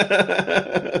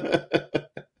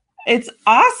 It's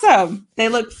awesome. They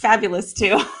look fabulous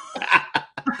too.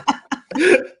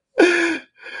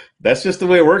 That's just the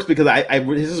way it works, because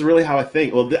this is really how I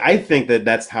think. Well, I think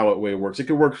that's how it works. It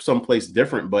could work someplace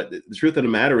different, but the truth of the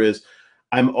matter is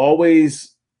I'm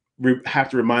always have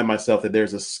to remind myself that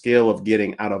there's a scale of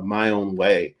getting out of my own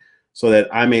way so that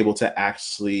I'm able to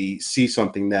actually see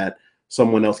something that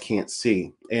someone else can't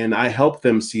see. And I help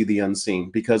them see the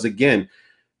unseen, because again,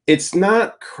 it's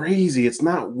not crazy. It's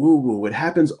not woo-woo. It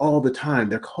happens all the time.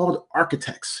 They're called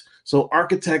architects. So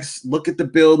architects look at the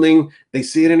building, they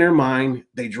see it in their mind,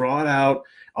 they draw it out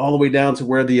all the way down to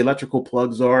where the electrical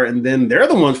plugs are, and then they're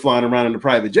the ones flying around in the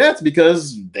private jets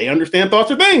because they understand thoughts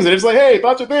are things. And it's like, hey,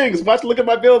 thoughts are things. Watch, look at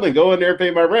my building, go in there and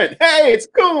pay my rent. Hey, it's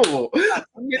cool.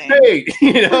 I'm getting paid.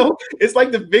 It's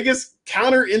like the biggest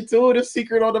counterintuitive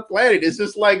secret on the planet. It's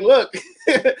just like, look,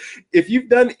 if you've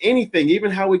done anything,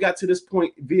 even how we got to this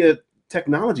point via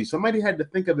technology, somebody had to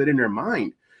think of it in their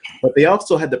mind. But they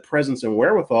also had the presence and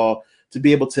wherewithal to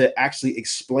be able to actually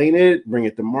explain it, bring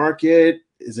it to market.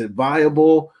 Is it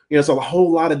viable? It's a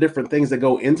whole lot of different things that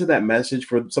go into that message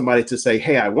for somebody to say,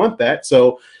 hey, I want that.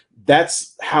 So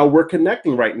that's how we're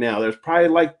connecting right now. There's probably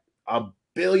like 1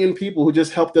 billion people who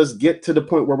just helped us get to the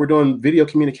point where we're doing video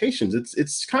communications.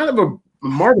 It's kind of a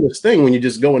marvelous thing when you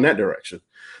just go in that direction.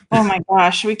 Oh my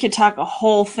gosh, we could talk a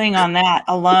whole thing on that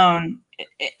alone.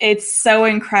 It's so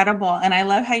incredible. And I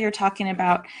love how you're talking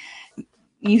about,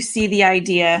 you see the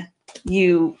idea,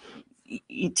 you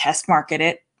test market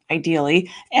it ideally,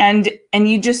 and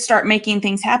you just start making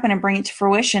things happen and bring it to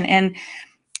fruition. And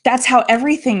that's how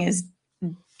everything is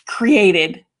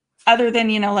created, other than,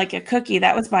 like a cookie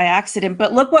that was by accident.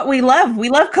 But look what we love. We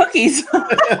love cookies.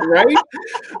 Right?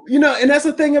 And that's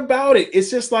the thing about it. It's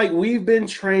just like we've been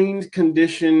trained,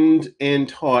 conditioned, and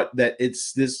taught that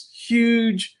it's this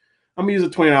huge, I'm gonna use a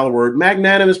 $20 word,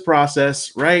 magnanimous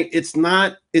process, right? It's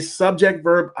subject,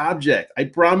 verb, object. I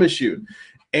promise you.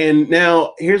 And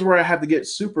now here's where I have to get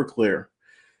super clear.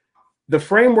 The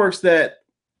frameworks that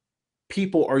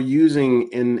people are using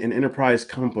in an enterprise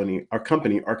company are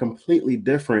completely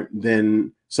different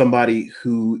than somebody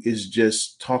who is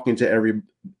just talking to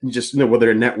whether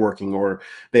they're networking or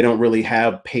they don't really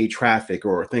have paid traffic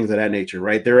or things of that nature,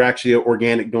 right? They're actually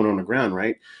organic going on the ground,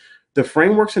 right? The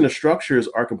frameworks and the structures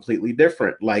are completely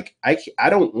different. Like I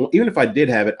don't, even if I did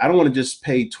have it, I don't want to just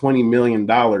pay $20 million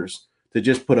to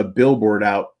just put a billboard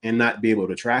out and not be able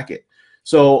to track it.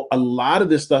 So a lot of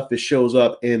this stuff that shows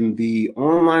up in the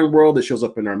online world, that shows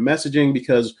up in our messaging,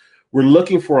 because we're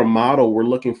looking for a model, we're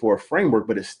looking for a framework,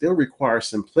 but it still requires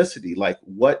simplicity. Like,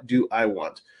 what do I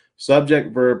want?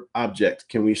 Subject, verb, object.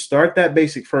 Can we start that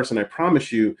basic first? And I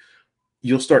promise you,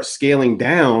 you'll start scaling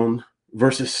down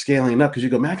versus scaling up, because you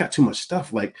go, man, I got too much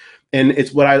stuff. And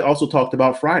it's what I also talked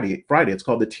about Friday. It's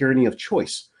called the tyranny of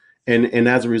choice. And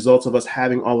as a result of us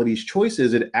having all of these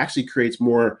choices, it actually creates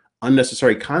more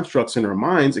unnecessary constructs in our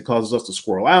minds. It causes us to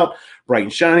squirrel out, bright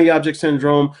and shiny object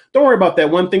syndrome. Don't worry about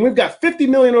that one thing. We've got 50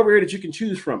 million over here that you can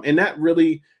choose from. And that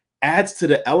really adds to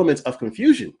the elements of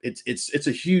confusion. It's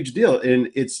a huge deal.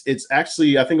 And it's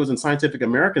actually, I think it was in Scientific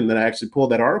American that I actually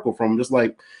pulled that article from. Just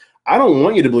like, I don't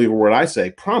want you to believe a word I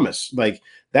say, promise. Like,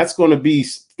 that's going to be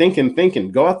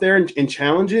thinking. Go out there and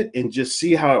challenge it and just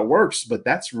see how it works. But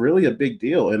that's really a big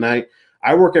deal. And I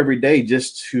work every day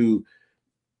just to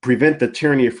prevent the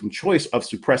tyranny from choice of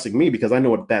suppressing me, because I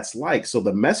know what that's like. So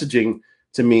the messaging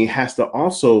to me has to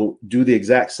also do the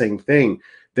exact same thing.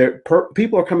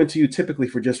 People are coming to you typically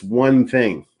for just one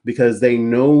thing because they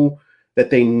know that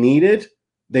they need it.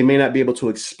 They may not be able to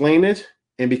explain it.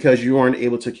 And because you aren't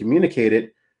able to communicate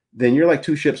it, then you're like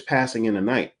two ships passing in the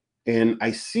night. And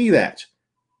I see that.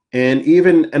 And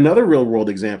even another real world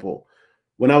example,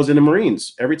 when I was in the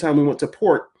Marines, every time we went to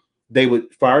port, they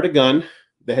would fire the gun.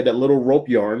 They had that little rope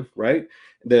yarn, right?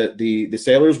 The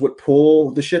sailors would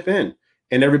pull the ship in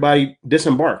and everybody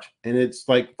disembarked. And it's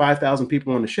like 5,000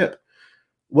 people on the ship.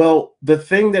 Well, the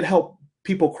thing that helped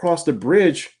people cross the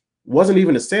bridge wasn't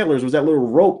even the sailors, it was that little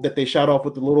rope that they shot off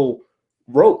with the little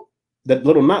rope, that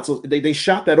little knot. So they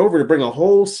shot that over to bring a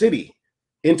whole city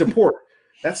into port.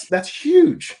 That's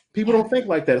huge. People don't think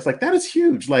like that. It's like, that is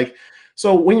huge. Like,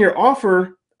 so when you're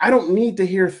offer, I don't need to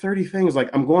hear 30 things. Like,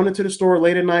 I'm going into the store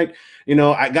late at night,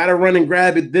 I got to run and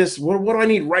grab it. What do I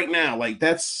need right now? Like,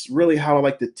 that's really how I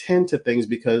like to tend to things,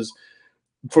 because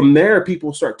from there,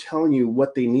 people start telling you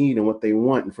what they need and what they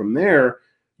want. And from there,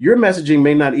 your messaging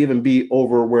may not even be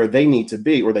over where they need to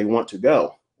be or they want to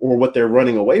go or what they're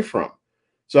running away from.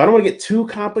 So I don't want to get too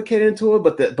complicated into it,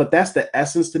 but that's the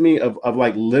essence to me of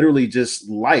like literally just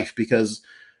life, because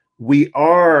we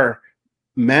are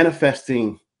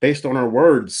manifesting based on our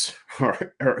words. Or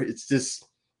it's just,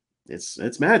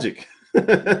 it's magic.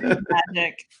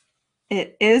 Magic.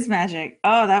 It is magic.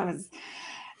 Oh,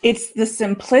 it's the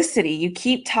simplicity. You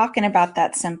keep talking about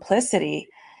that simplicity.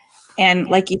 And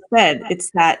like you said, it's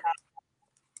that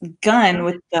gun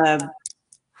with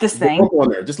this thing. On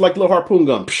there, just like a little harpoon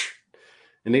gun.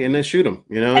 And they shoot them,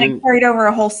 And it carried over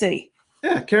a whole city.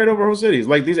 Yeah, carried over whole cities.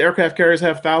 Like, these aircraft carriers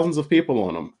have thousands of people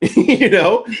on them.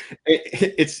 It's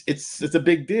a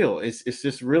big deal. It's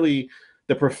just really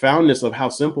the profoundness of how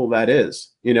simple that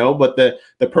is. But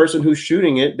the person who's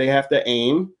shooting it, they have to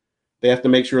aim. They have to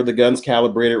make sure the gun's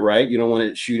calibrated right. You don't want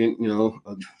it shooting,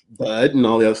 a bud and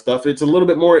all the other stuff. It's a little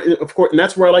bit more, of course, and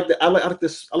that's where I like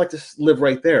to live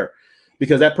right there,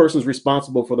 because that person's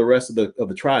responsible for the rest of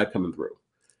the tribe coming through.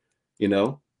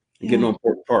 Getting on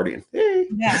board partying. Hey.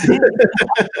 Yeah.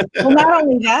 Well, not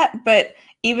only that, but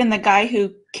even the guy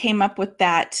who came up with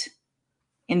that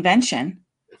invention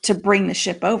to bring the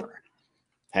ship over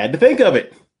had to think of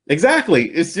it. Exactly.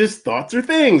 It's just thoughts are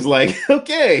things. Like,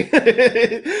 okay.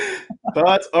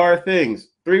 Thoughts are things.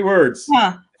 3 words.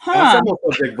 Simple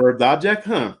subject, verb, object.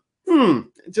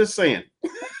 Just saying.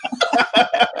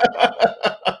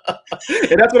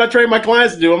 And that's what I train my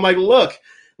clients to do. I'm like, look,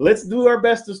 let's do our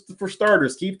best for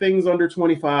starters. Keep things under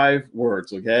 25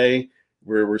 words, okay?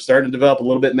 We're starting to develop a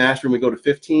little bit mastery when we go to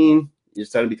 15. You're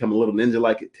starting to become a little ninja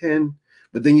like at 10.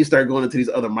 But then you start going into these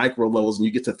other micro levels and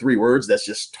you get to 3 words. That's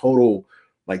just total,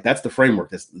 like, that's the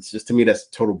framework. It's just, to me, that's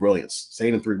total brilliance. Say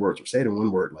it in 3 words or say it in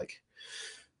 1 word. Like,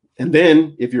 and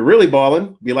then if you're really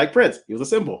balling, be like Prince. He was a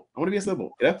symbol. I want to be a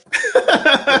symbol.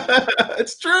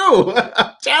 It's true.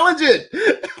 Challenge it.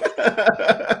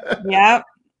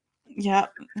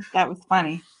 Yep. That was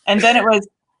funny. And then it was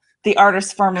the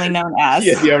artist formerly known as.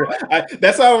 Yeah,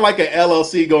 that sounded like an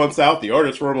LLC going south. The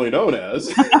artist formerly known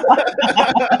as.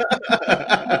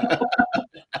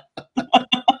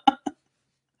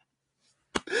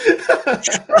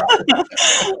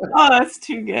 Oh, that's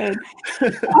too good.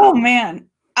 Oh man,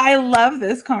 I love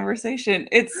this conversation.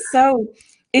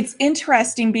 It's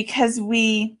interesting because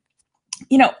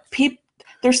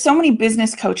there's so many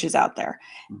business coaches out there.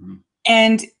 Mm-hmm.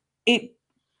 And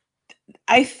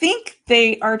I think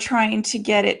they are trying to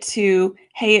get it to,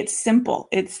 hey, it's simple.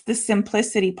 It's the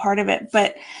simplicity part of it.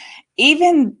 But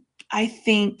even I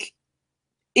think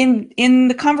in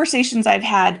the conversations I've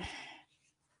had,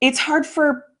 it's hard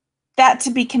for that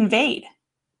to be conveyed.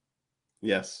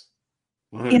 Yes.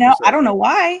 100%. I don't know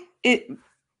why.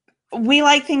 We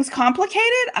like things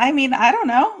complicated. I mean, I don't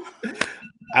know.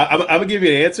 I'm gonna give you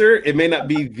an answer. It may not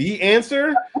be the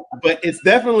answer, but it's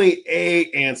definitely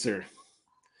a answer.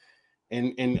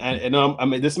 And I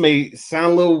mean, this may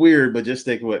sound a little weird, but just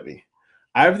stick with me.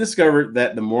 I've discovered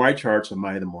that the more I charge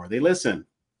somebody, the more they listen.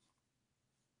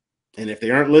 And if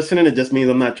they aren't listening, it just means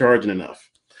I'm not charging enough.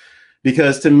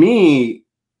 Because to me,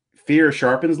 fear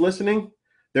sharpens listening.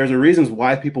 There's a reasons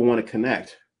why people want to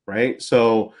connect, right?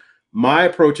 So my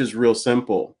approach is real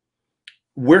simple.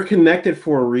 We're connected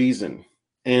for a reason.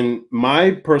 And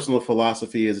my personal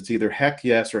philosophy is it's either heck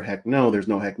yes or heck no. There's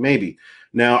no heck maybe.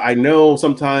 Now, I know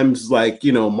sometimes, like,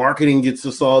 marketing gets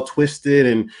us all twisted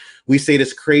and we say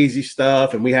this crazy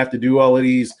stuff and we have to do all of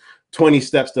these 20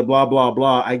 steps to blah, blah,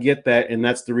 blah. I get that. And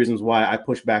that's the reasons why I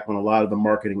push back on a lot of the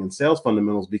marketing and sales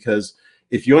fundamentals, because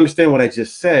if you understand what I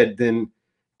just said, then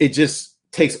it just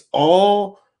takes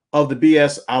all of the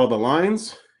BS out of the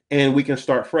lines and we can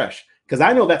start fresh. Because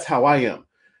I know that's how I am.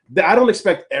 I don't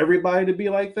expect everybody to be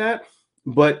like that,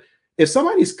 but if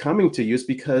somebody's coming to you, it's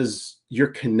because you're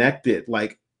connected.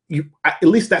 Like at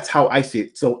least that's how I see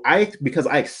it. So because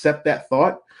I accept that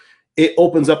thought, it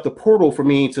opens up the portal for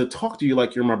me to talk to you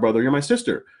like you're my brother, you're my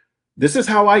sister. This is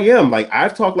how I am. Like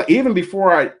I've talked, like even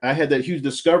before I had that huge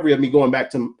discovery of me going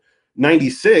back to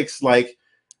 96, like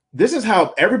this is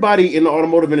how everybody in the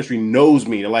automotive industry knows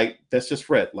me. Like, that's just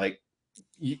Fred. Like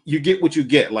you get what you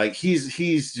get. Like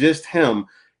he's just him.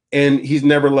 And he's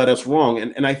never led us wrong.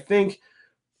 And I think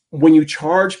when you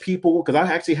charge people, because I've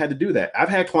actually had to do that. I've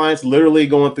had clients literally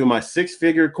going through my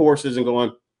 6-figure courses and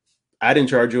going, I didn't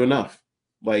charge you enough.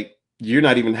 Like, you're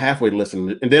not even halfway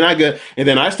listening. And then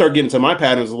I start getting to my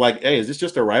patterns of like, hey, is this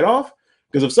just a write-off?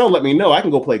 Because if so, let me know. I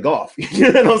can go play golf.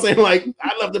 You know what I'm saying? Like,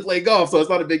 I love to play golf, so it's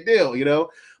not a big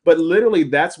deal, But literally,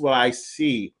 that's what I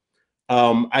see.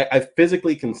 I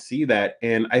physically can see that.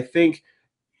 And I think,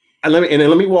 and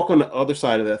let me walk on the other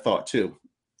side of that thought too.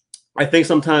 I think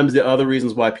sometimes the other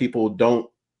reasons why people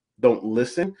don't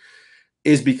listen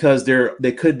is because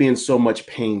they could be in so much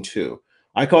pain too.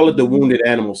 I call it the wounded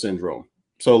animal syndrome.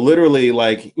 So literally,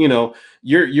 like, your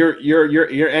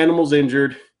animal's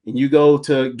injured and you go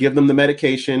to give them the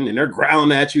medication and they're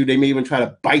growling at you. They may even try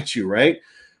to bite you, right?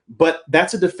 But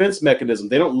that's a defense mechanism.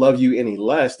 They don't love you any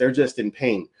less. They're just in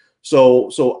pain.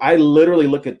 So I literally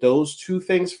look at those two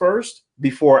things first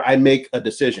before I make a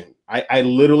decision. I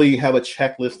literally have a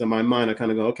checklist in my mind. I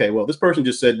kind of go, okay, well, this person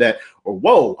just said that, or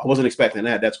whoa, I wasn't expecting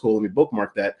that. That's cool. Let me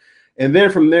bookmark that. And then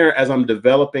from there, as I'm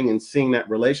developing and seeing that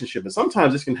relationship, and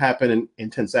sometimes this can happen in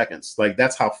 10 seconds. Like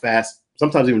that's how fast,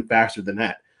 sometimes even faster than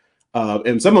that.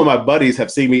 And some of my buddies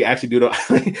have seen me actually do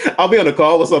the, I'll be on a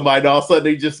call with somebody and all of a sudden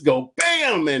they just go,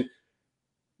 bam. And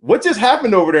what just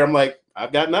happened over there? I'm like,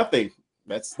 I've got nothing.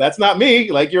 That's not me.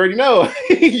 Like you already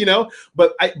know,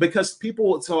 but because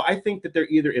people, so I think that they're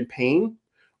either in pain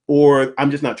or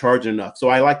I'm just not charging enough. So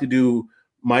I like to do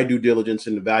my due diligence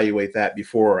and evaluate that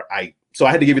before so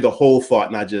I had to give you the whole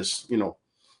thought, not just,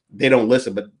 they don't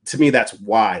listen, but to me, that's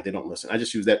why they don't listen. I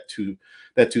just use that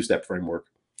two-step framework.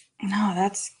 No,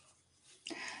 that's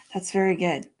very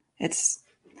good.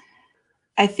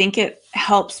 I think it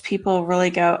helps people really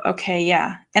go, okay,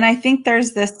 yeah. And I think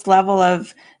there's this level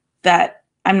of that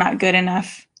I'm not good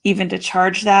enough even to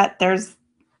charge that. There's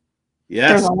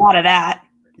a lot of that.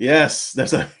 Yes,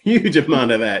 there's a huge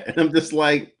amount of that. And I'm just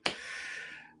like,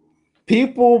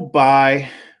 people buy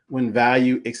when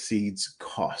value exceeds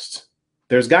cost.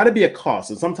 There's got to be a cost.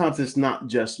 And sometimes it's not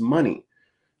just money.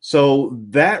 So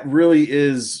that really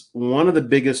is one of the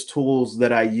biggest tools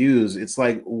that I use. It's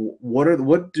like,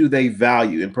 what do they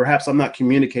value? And perhaps I'm not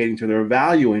communicating to their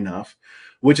value enough,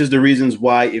 which is the reasons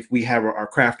why if we have our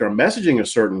craft our messaging a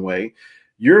certain way,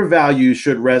 your values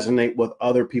should resonate with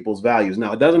other people's values.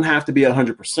 Now, it doesn't have to be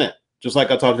 100%. Just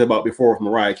like I talked about before with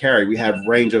Mariah Carey, we have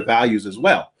range of values as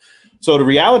well. So the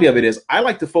reality of it is I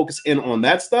like to focus in on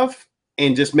that stuff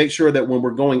and just make sure that when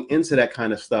we're going into that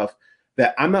kind of stuff,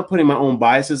 that I'm not putting my own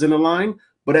biases in the line,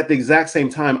 but at the exact same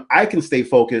time, I can stay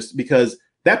focused because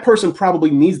that person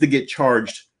probably needs to get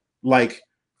charged like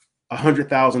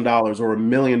 $100,000 or $1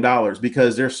 million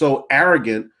because they're so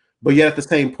arrogant, but yet at the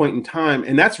same point in time,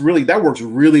 and that works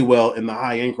really well in the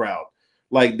high-end crowd.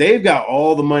 Like they've got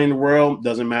all the money in the world,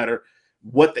 doesn't matter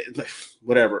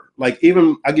whatever. Like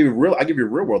even I give you a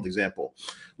real world example.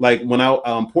 Like when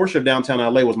Porsche of downtown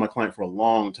LA was my client for a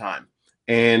long time,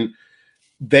 and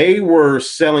they were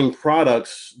selling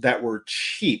products that were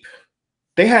cheap.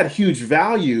 They had huge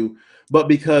value, but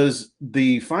because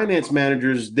the finance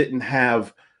managers didn't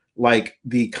have like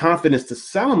the confidence to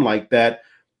sell them like that,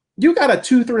 you got a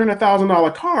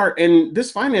 $200,000-$300,000 car, and this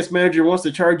finance manager wants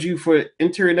to charge you for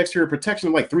interior and exterior protection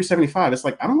of like $375. It's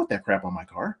like, I don't want that crap on my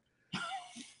car.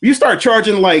 You start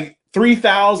charging like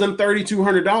 $3,000,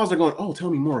 $3,200. They're going, oh, tell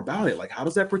me more about it. Like, how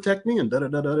does that protect me? And da da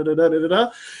da da da da da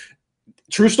da.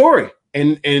 True story.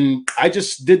 And I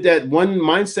just did that one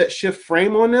mindset shift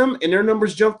frame on them, and their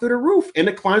numbers jumped through the roof, and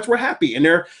the clients were happy, and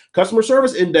their customer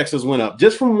service indexes went up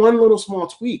just from one little small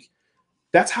tweak.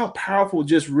 That's how powerful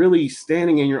just really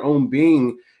standing in your own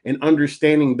being and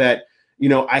understanding that,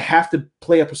 I have to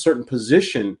play up a certain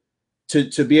position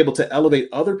to be able to elevate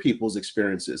other people's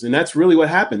experiences. And that's really what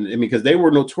happened. I mean, because they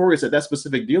were notorious at that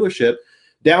specific dealership.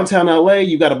 Downtown LA,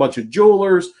 you got a bunch of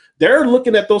jewelers. They're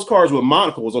looking at those cars with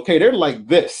monocles. Okay, they're like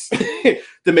this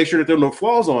to make sure that there are no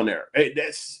flaws on there.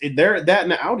 They're that in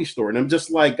the Audi store. And I'm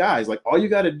just like, guys, like all you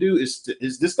got to do is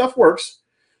this stuff works.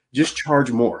 Just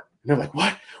charge more. And they're like,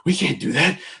 what? We can't do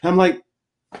that. And I'm like,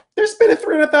 they're spending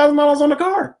 $300,000 on the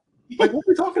car. Like, what are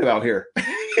we talking about here?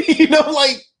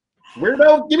 Like,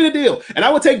 weirdo, give me the deal. And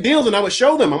I would take deals and I would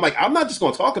show them. I'm like, I'm not just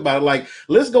going to talk about it. Like,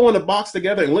 let's go in the box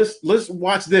together and let's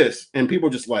watch this. And people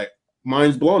are just like,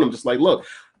 mind's blown. I'm just like, look,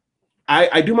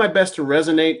 I do my best to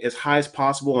resonate as high as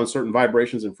possible on certain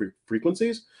vibrations and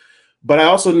frequencies. But I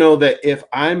also know that if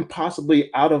I'm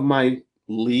possibly out of my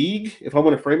league, if I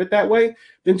want to frame it that way,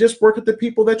 then just work with the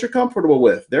people that you're comfortable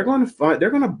with. They're going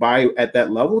to buy at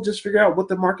that level. Just figure out what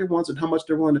the market wants and how much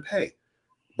they're willing to pay.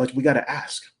 But we got to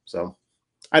ask. So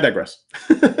I digress.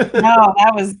 No,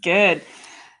 that was good.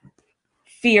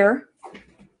 Fear.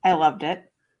 I loved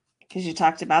it because you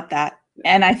talked about that.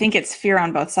 And I think it's fear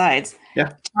on both sides.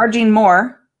 Yeah. Charging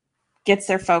more gets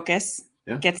their focus,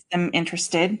 yeah. gets them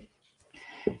interested.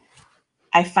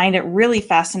 I find it really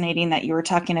fascinating that you were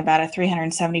talking about a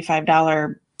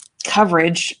 $375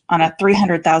 coverage on a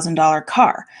 $300,000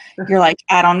 car. Yeah. You're like,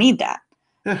 I don't need that.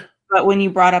 Yeah. But when you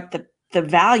brought up the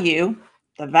value,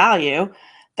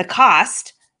 the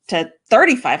cost to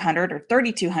 $3,500 or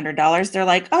 $3,200, they're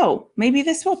like, oh, maybe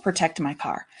this will protect my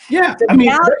car. Yeah. The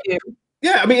value.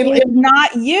 Yeah, I mean, it's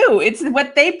not you. It's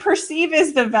what they perceive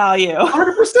as the value.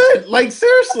 100%. Like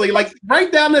seriously, like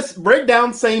break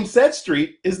down same set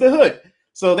street is the hood.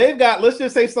 So they've got, let's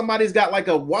just say somebody's got like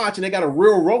a watch and they got a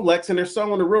real Rolex and they're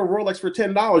selling the real Rolex for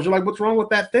 $10. You're like, what's wrong with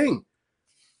that thing?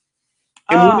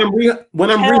 And when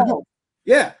I'm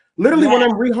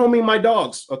rehoming my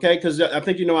dogs, okay, because I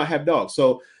think I have dogs,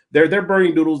 so they're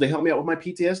Bernie Doodles. They help me out with my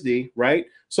PTSD, right?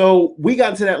 So we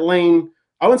got into that lane.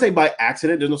 I wouldn't say by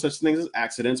accident. There's no such thing as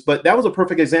accidents, but that was a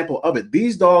perfect example of it.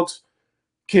 These dogs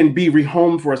can be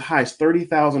rehomed for as high as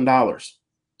 $30,000.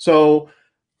 So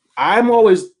I'm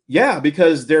always,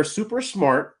 because they're super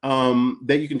smart,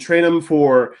 that you can train them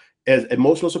for as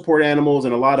emotional support animals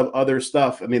and a lot of other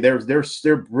stuff. I mean, they're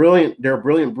brilliant. They're a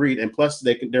brilliant breed. And plus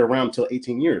they're around until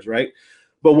 18 years, right?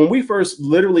 But when we first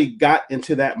literally got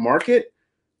into that market,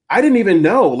 I didn't even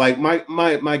know. Like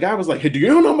my guy was like, hey, do you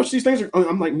know how much these things are?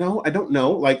 I'm like, no, I don't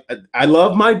know. Like I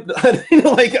love my,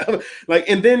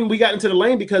 and then we got into the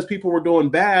lane because people were doing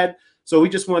bad. So we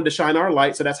just wanted to shine our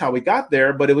light. So that's how we got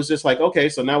there. But it was just like, okay,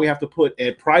 so now we have to put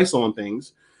a price on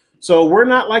things. So we're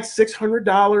not like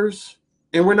 $600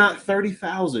 and we're not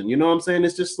 $30,000. You know what I'm saying?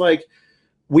 It's just like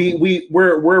we're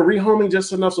rehoming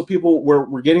just enough so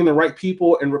we're getting the right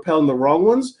people and repelling the wrong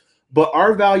ones. But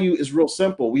our value is real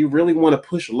simple. We really want to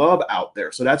push love out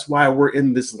there. So that's why we're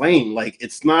in this lane. Like,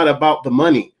 it's not about the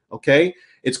money, okay?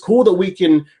 It's cool that we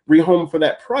can rehome for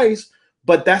that price,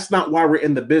 but that's not why we're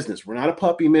in the business. We're not a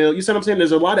puppy mill. You see what I'm saying?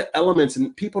 There's a lot of elements,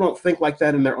 and people don't think like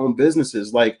that in their own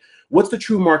businesses. Like, what's the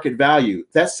true market value?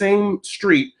 That same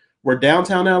street where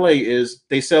downtown LA is,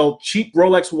 they sell cheap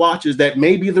Rolex watches that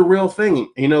may be the real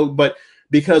thing, but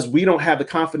because we don't have the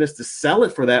confidence to sell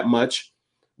it for that much,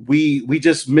 we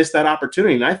just missed that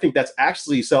opportunity. And I think that's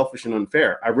actually selfish and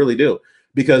unfair. I really do,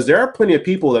 because there are plenty of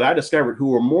people that I discovered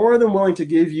who are more than willing to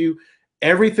give you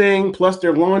everything plus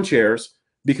their lawn chairs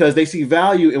because they see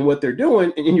value in what they're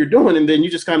doing and you're doing. And then you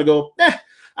just kind of go,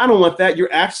 I don't want that.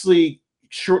 You're actually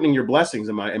shortening your blessings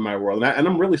in my world. And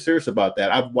I'm really serious about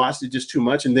that. I've watched it just too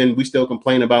much. And then we still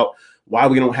complain about why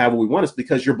we don't have what we want. It's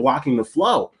because you're blocking the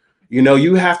flow.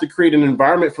 You have to create an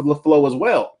environment for the flow as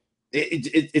well.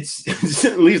 It's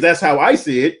at least that's how I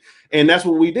see it, and that's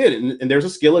what we did. And there's a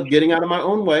skill of getting out of my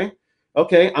own way.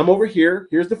 Okay, I'm over here.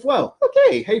 Here's the flow.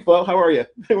 Okay, hey flow, how are you?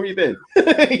 Where you been?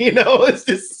 It's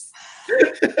just.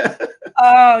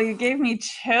 Oh, you gave me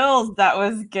chills. That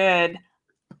was good.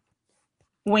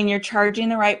 When you're charging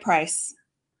the right price,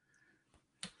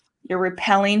 you're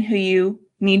repelling who you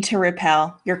need to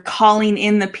repel. You're calling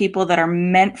in the people that are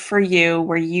meant for you,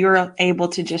 where you're able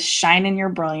to just shine in your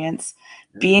brilliance.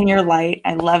 Be in your light.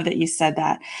 I love that you said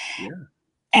that. Yeah.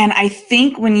 And I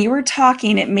think when you were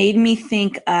talking, it made me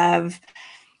think of,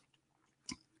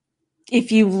 if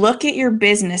you look at your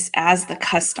business as the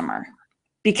customer,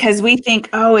 because we think,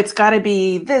 oh, it's got to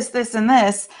be this, this, and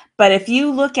this. But if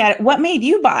you look at it, what made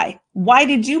you buy? Why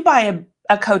did you buy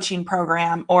a coaching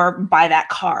program or buy that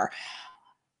car?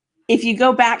 If you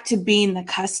go back to being the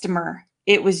customer,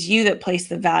 it was you that placed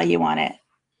the value on it.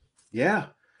 Yeah.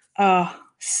 Oh,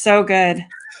 so good.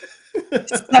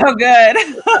 So good.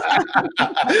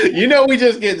 We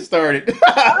just getting started.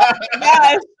 Oh,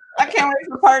 gosh. I can't wait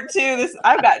for part 2.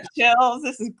 I've got chills.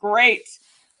 This is great.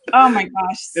 Oh my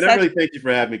gosh. And I really thank you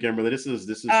for having me, Kimberly. This is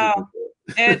super cool.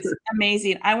 It's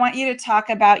amazing. I want you to talk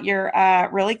about your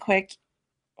really quick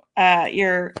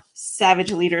your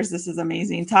Savage Leaders. This is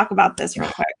amazing. Talk about this real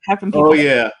quick. How can people Oh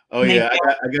yeah. All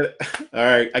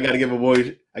right. I got to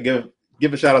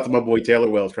give a shout out to my boy Taylor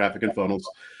Wells, Traffic and Funnels.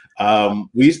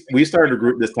 We started a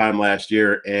group this time last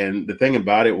year, and the thing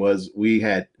about it was we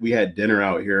had dinner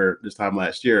out here this time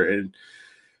last year, and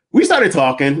we started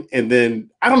talking, and then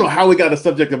I don't know how we got the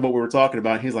subject of what we were talking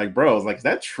about. He's like, bro, I was like, is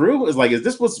that true? It's like, is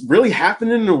this what's really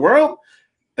happening in the world?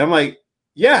 And I'm like,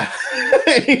 yeah.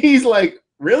 He's like,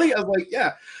 really? I was like,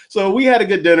 yeah. So we had a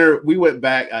good dinner. We went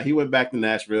back. He went back to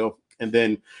Nashville, and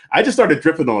then I just started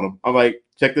dripping on him. I'm like,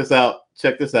 check this out,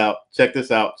 check this out, check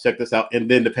this out, check this out. And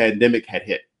then the pandemic had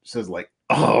hit. So it's like,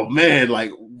 oh man,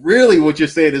 like really what you're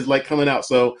saying is like coming out.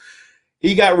 So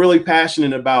he got really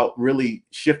passionate about really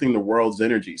shifting the world's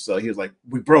energy. So he was like,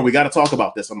 bro, we got to talk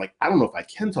about this. I'm like, I don't know if I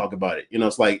can talk about it. You know,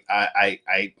 it's like I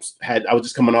was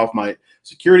just coming off my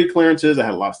security clearances. I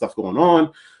had a lot of stuff going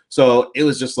on. So it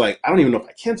was just like, I don't even know if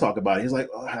I can talk about it. He's like,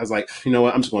 I was like, you know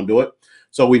what, I'm just going to do it.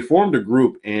 So we formed a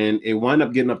group, and it wound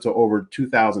up getting up to over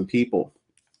 2,000 people.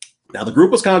 Now the group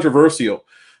was controversial.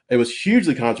 It was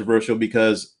hugely controversial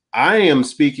because I am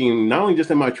speaking not only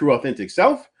just in my true authentic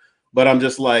self, but I'm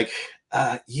just like,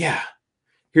 yeah,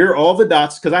 here are all the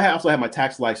dots, because I also have my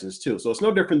tax license too. So it's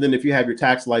no different than if you have your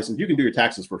tax license, you can do your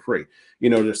taxes for free. You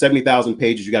know, there's 70,000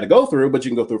 pages you got to go through, but you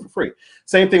can go through for free.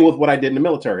 Same thing with what I did in the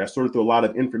military. I sorted through a lot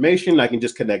of information. I can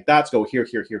just connect dots, go here,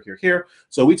 here, here, here, here.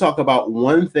 So we talk about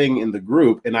one thing in the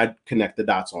group, and I connect the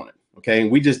dots on it. Okay.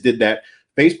 And we just did that.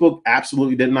 Facebook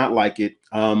absolutely did not like it.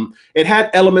 It had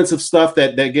elements of stuff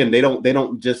that again, they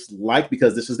don't just like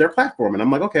because this is their platform. And I'm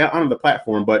like, okay, I honor the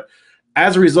platform. But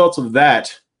as a result of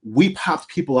that, we popped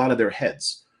people out of their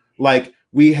heads. Like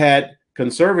we had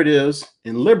conservatives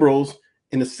and liberals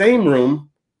in the same room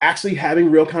actually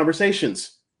having real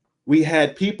conversations. We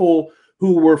had people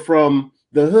who were from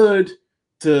the hood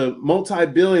to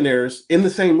multi-billionaires in the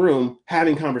same room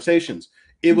having conversations.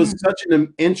 It was such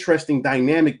an interesting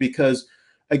dynamic because,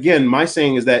 again, my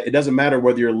saying is that it doesn't matter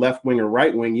whether you're left wing or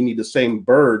right wing, you need the same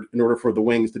bird in order for the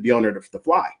wings to be on there to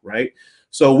fly, right?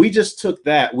 So we just took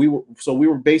that. We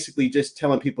were basically just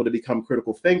telling people to become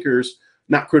critical thinkers,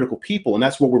 not critical people. And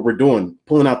that's what we were doing,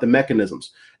 pulling out the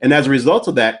mechanisms. And as a result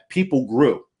of that, people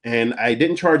grew. And I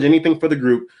didn't charge anything for the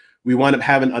group. We wound up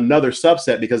having another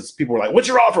subset because people were like, what's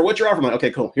your offer? What's your offer? I'm like,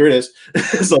 okay, cool, here it is.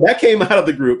 So that came out of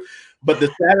the group. But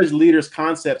the Savage Leaders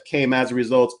concept came as a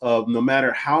result of no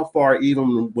matter how far,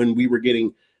 even when we were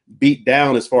getting beat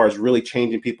down as far as really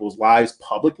changing people's lives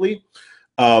publicly,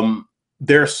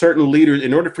 there are certain leaders,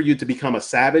 in order for you to become a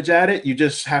savage at it, you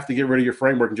just have to get rid of your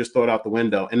framework and just throw it out the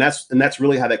window. And that's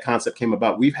really how that concept came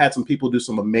about. We've had some people do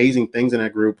some amazing things in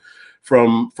that group,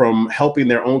 from helping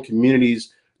their own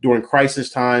communities during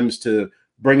crisis times to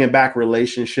bringing back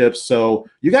relationships. So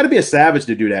you got to be a savage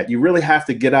to do that. You really have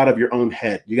to get out of your own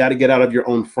head. You got to get out of your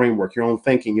own framework, your own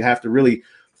thinking. You have to really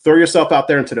throw yourself out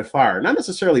there into the fire, not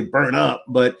necessarily burn up,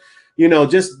 but, you know,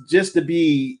 just to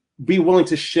be willing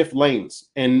to shift lanes.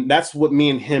 And that's what me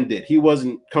and him did. He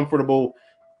wasn't comfortable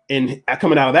in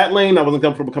coming out of that lane. I wasn't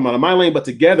comfortable coming out of my lane, but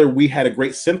together we had a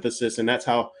great synthesis. And that's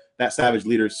how that Savage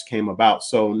Leaders came about.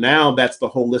 So now that's the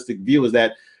holistic view, is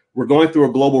that we're going through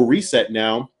a global reset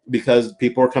now because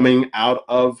people are coming out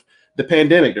of the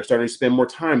pandemic. They're starting to spend more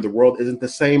time. The world isn't the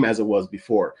same as it was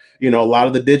before. You know, a lot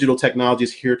of the digital technology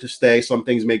is here to stay. Some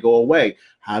things may go away.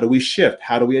 How do we shift?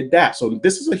 How do we adapt? So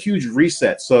this is a huge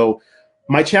reset. So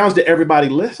my challenge to everybody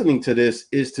listening to this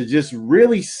is to just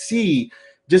really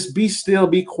just be still,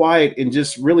 be quiet, and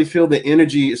just really feel the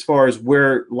energy as far as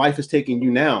where life is taking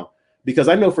you now. Because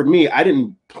I know for me, I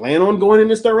didn't plan on going in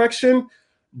this direction,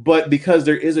 but because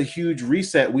there is a huge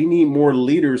reset, we need more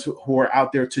leaders who are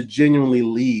out there to genuinely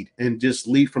lead and just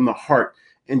lead from the heart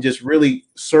and just really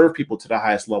serve people to the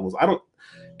highest levels.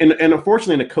 And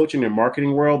unfortunately in the coaching and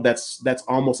marketing world, that's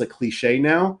almost a cliche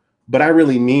now, but I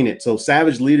really mean it. So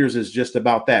Savage Leaders is just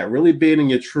about that, really being in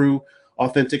your true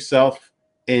authentic self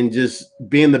and just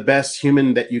being the best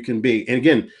human that you can be. And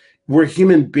again, we're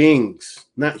human beings,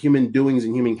 not human doings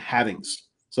and human havings.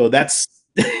 So that's,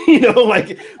 you know,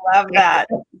 like, love that.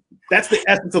 That's the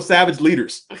essence of Savage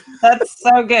Leaders. That's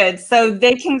so good. So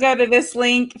they can go to this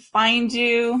link, find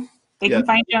you. They can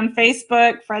find you on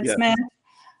Facebook, Fred Smith.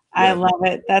 I love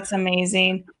it. That's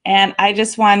amazing. And I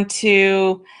just want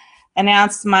to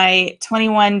announce my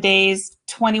 21 days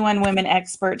 21 women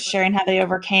experts sharing how they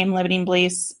overcame limiting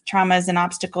beliefs, traumas, and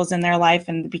obstacles in their life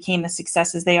and became the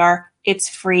successes they are. It's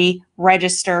free.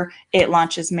 Register. It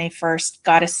launches May 1st.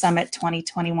 Goddess Summit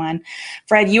 2021.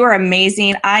 Fred, you are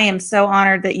amazing. I am so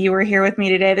honored that you were here with me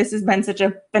today. This has been such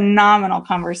a phenomenal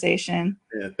conversation.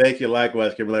 Yeah, thank you.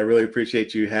 Likewise, Kimberly. I really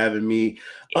appreciate you having me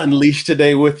unleashed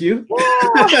today with you.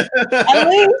 Yeah,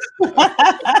 unleashed.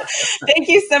 Thank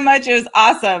you so much. It was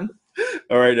awesome.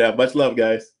 All right, now, much love,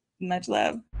 guys. Much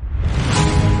love.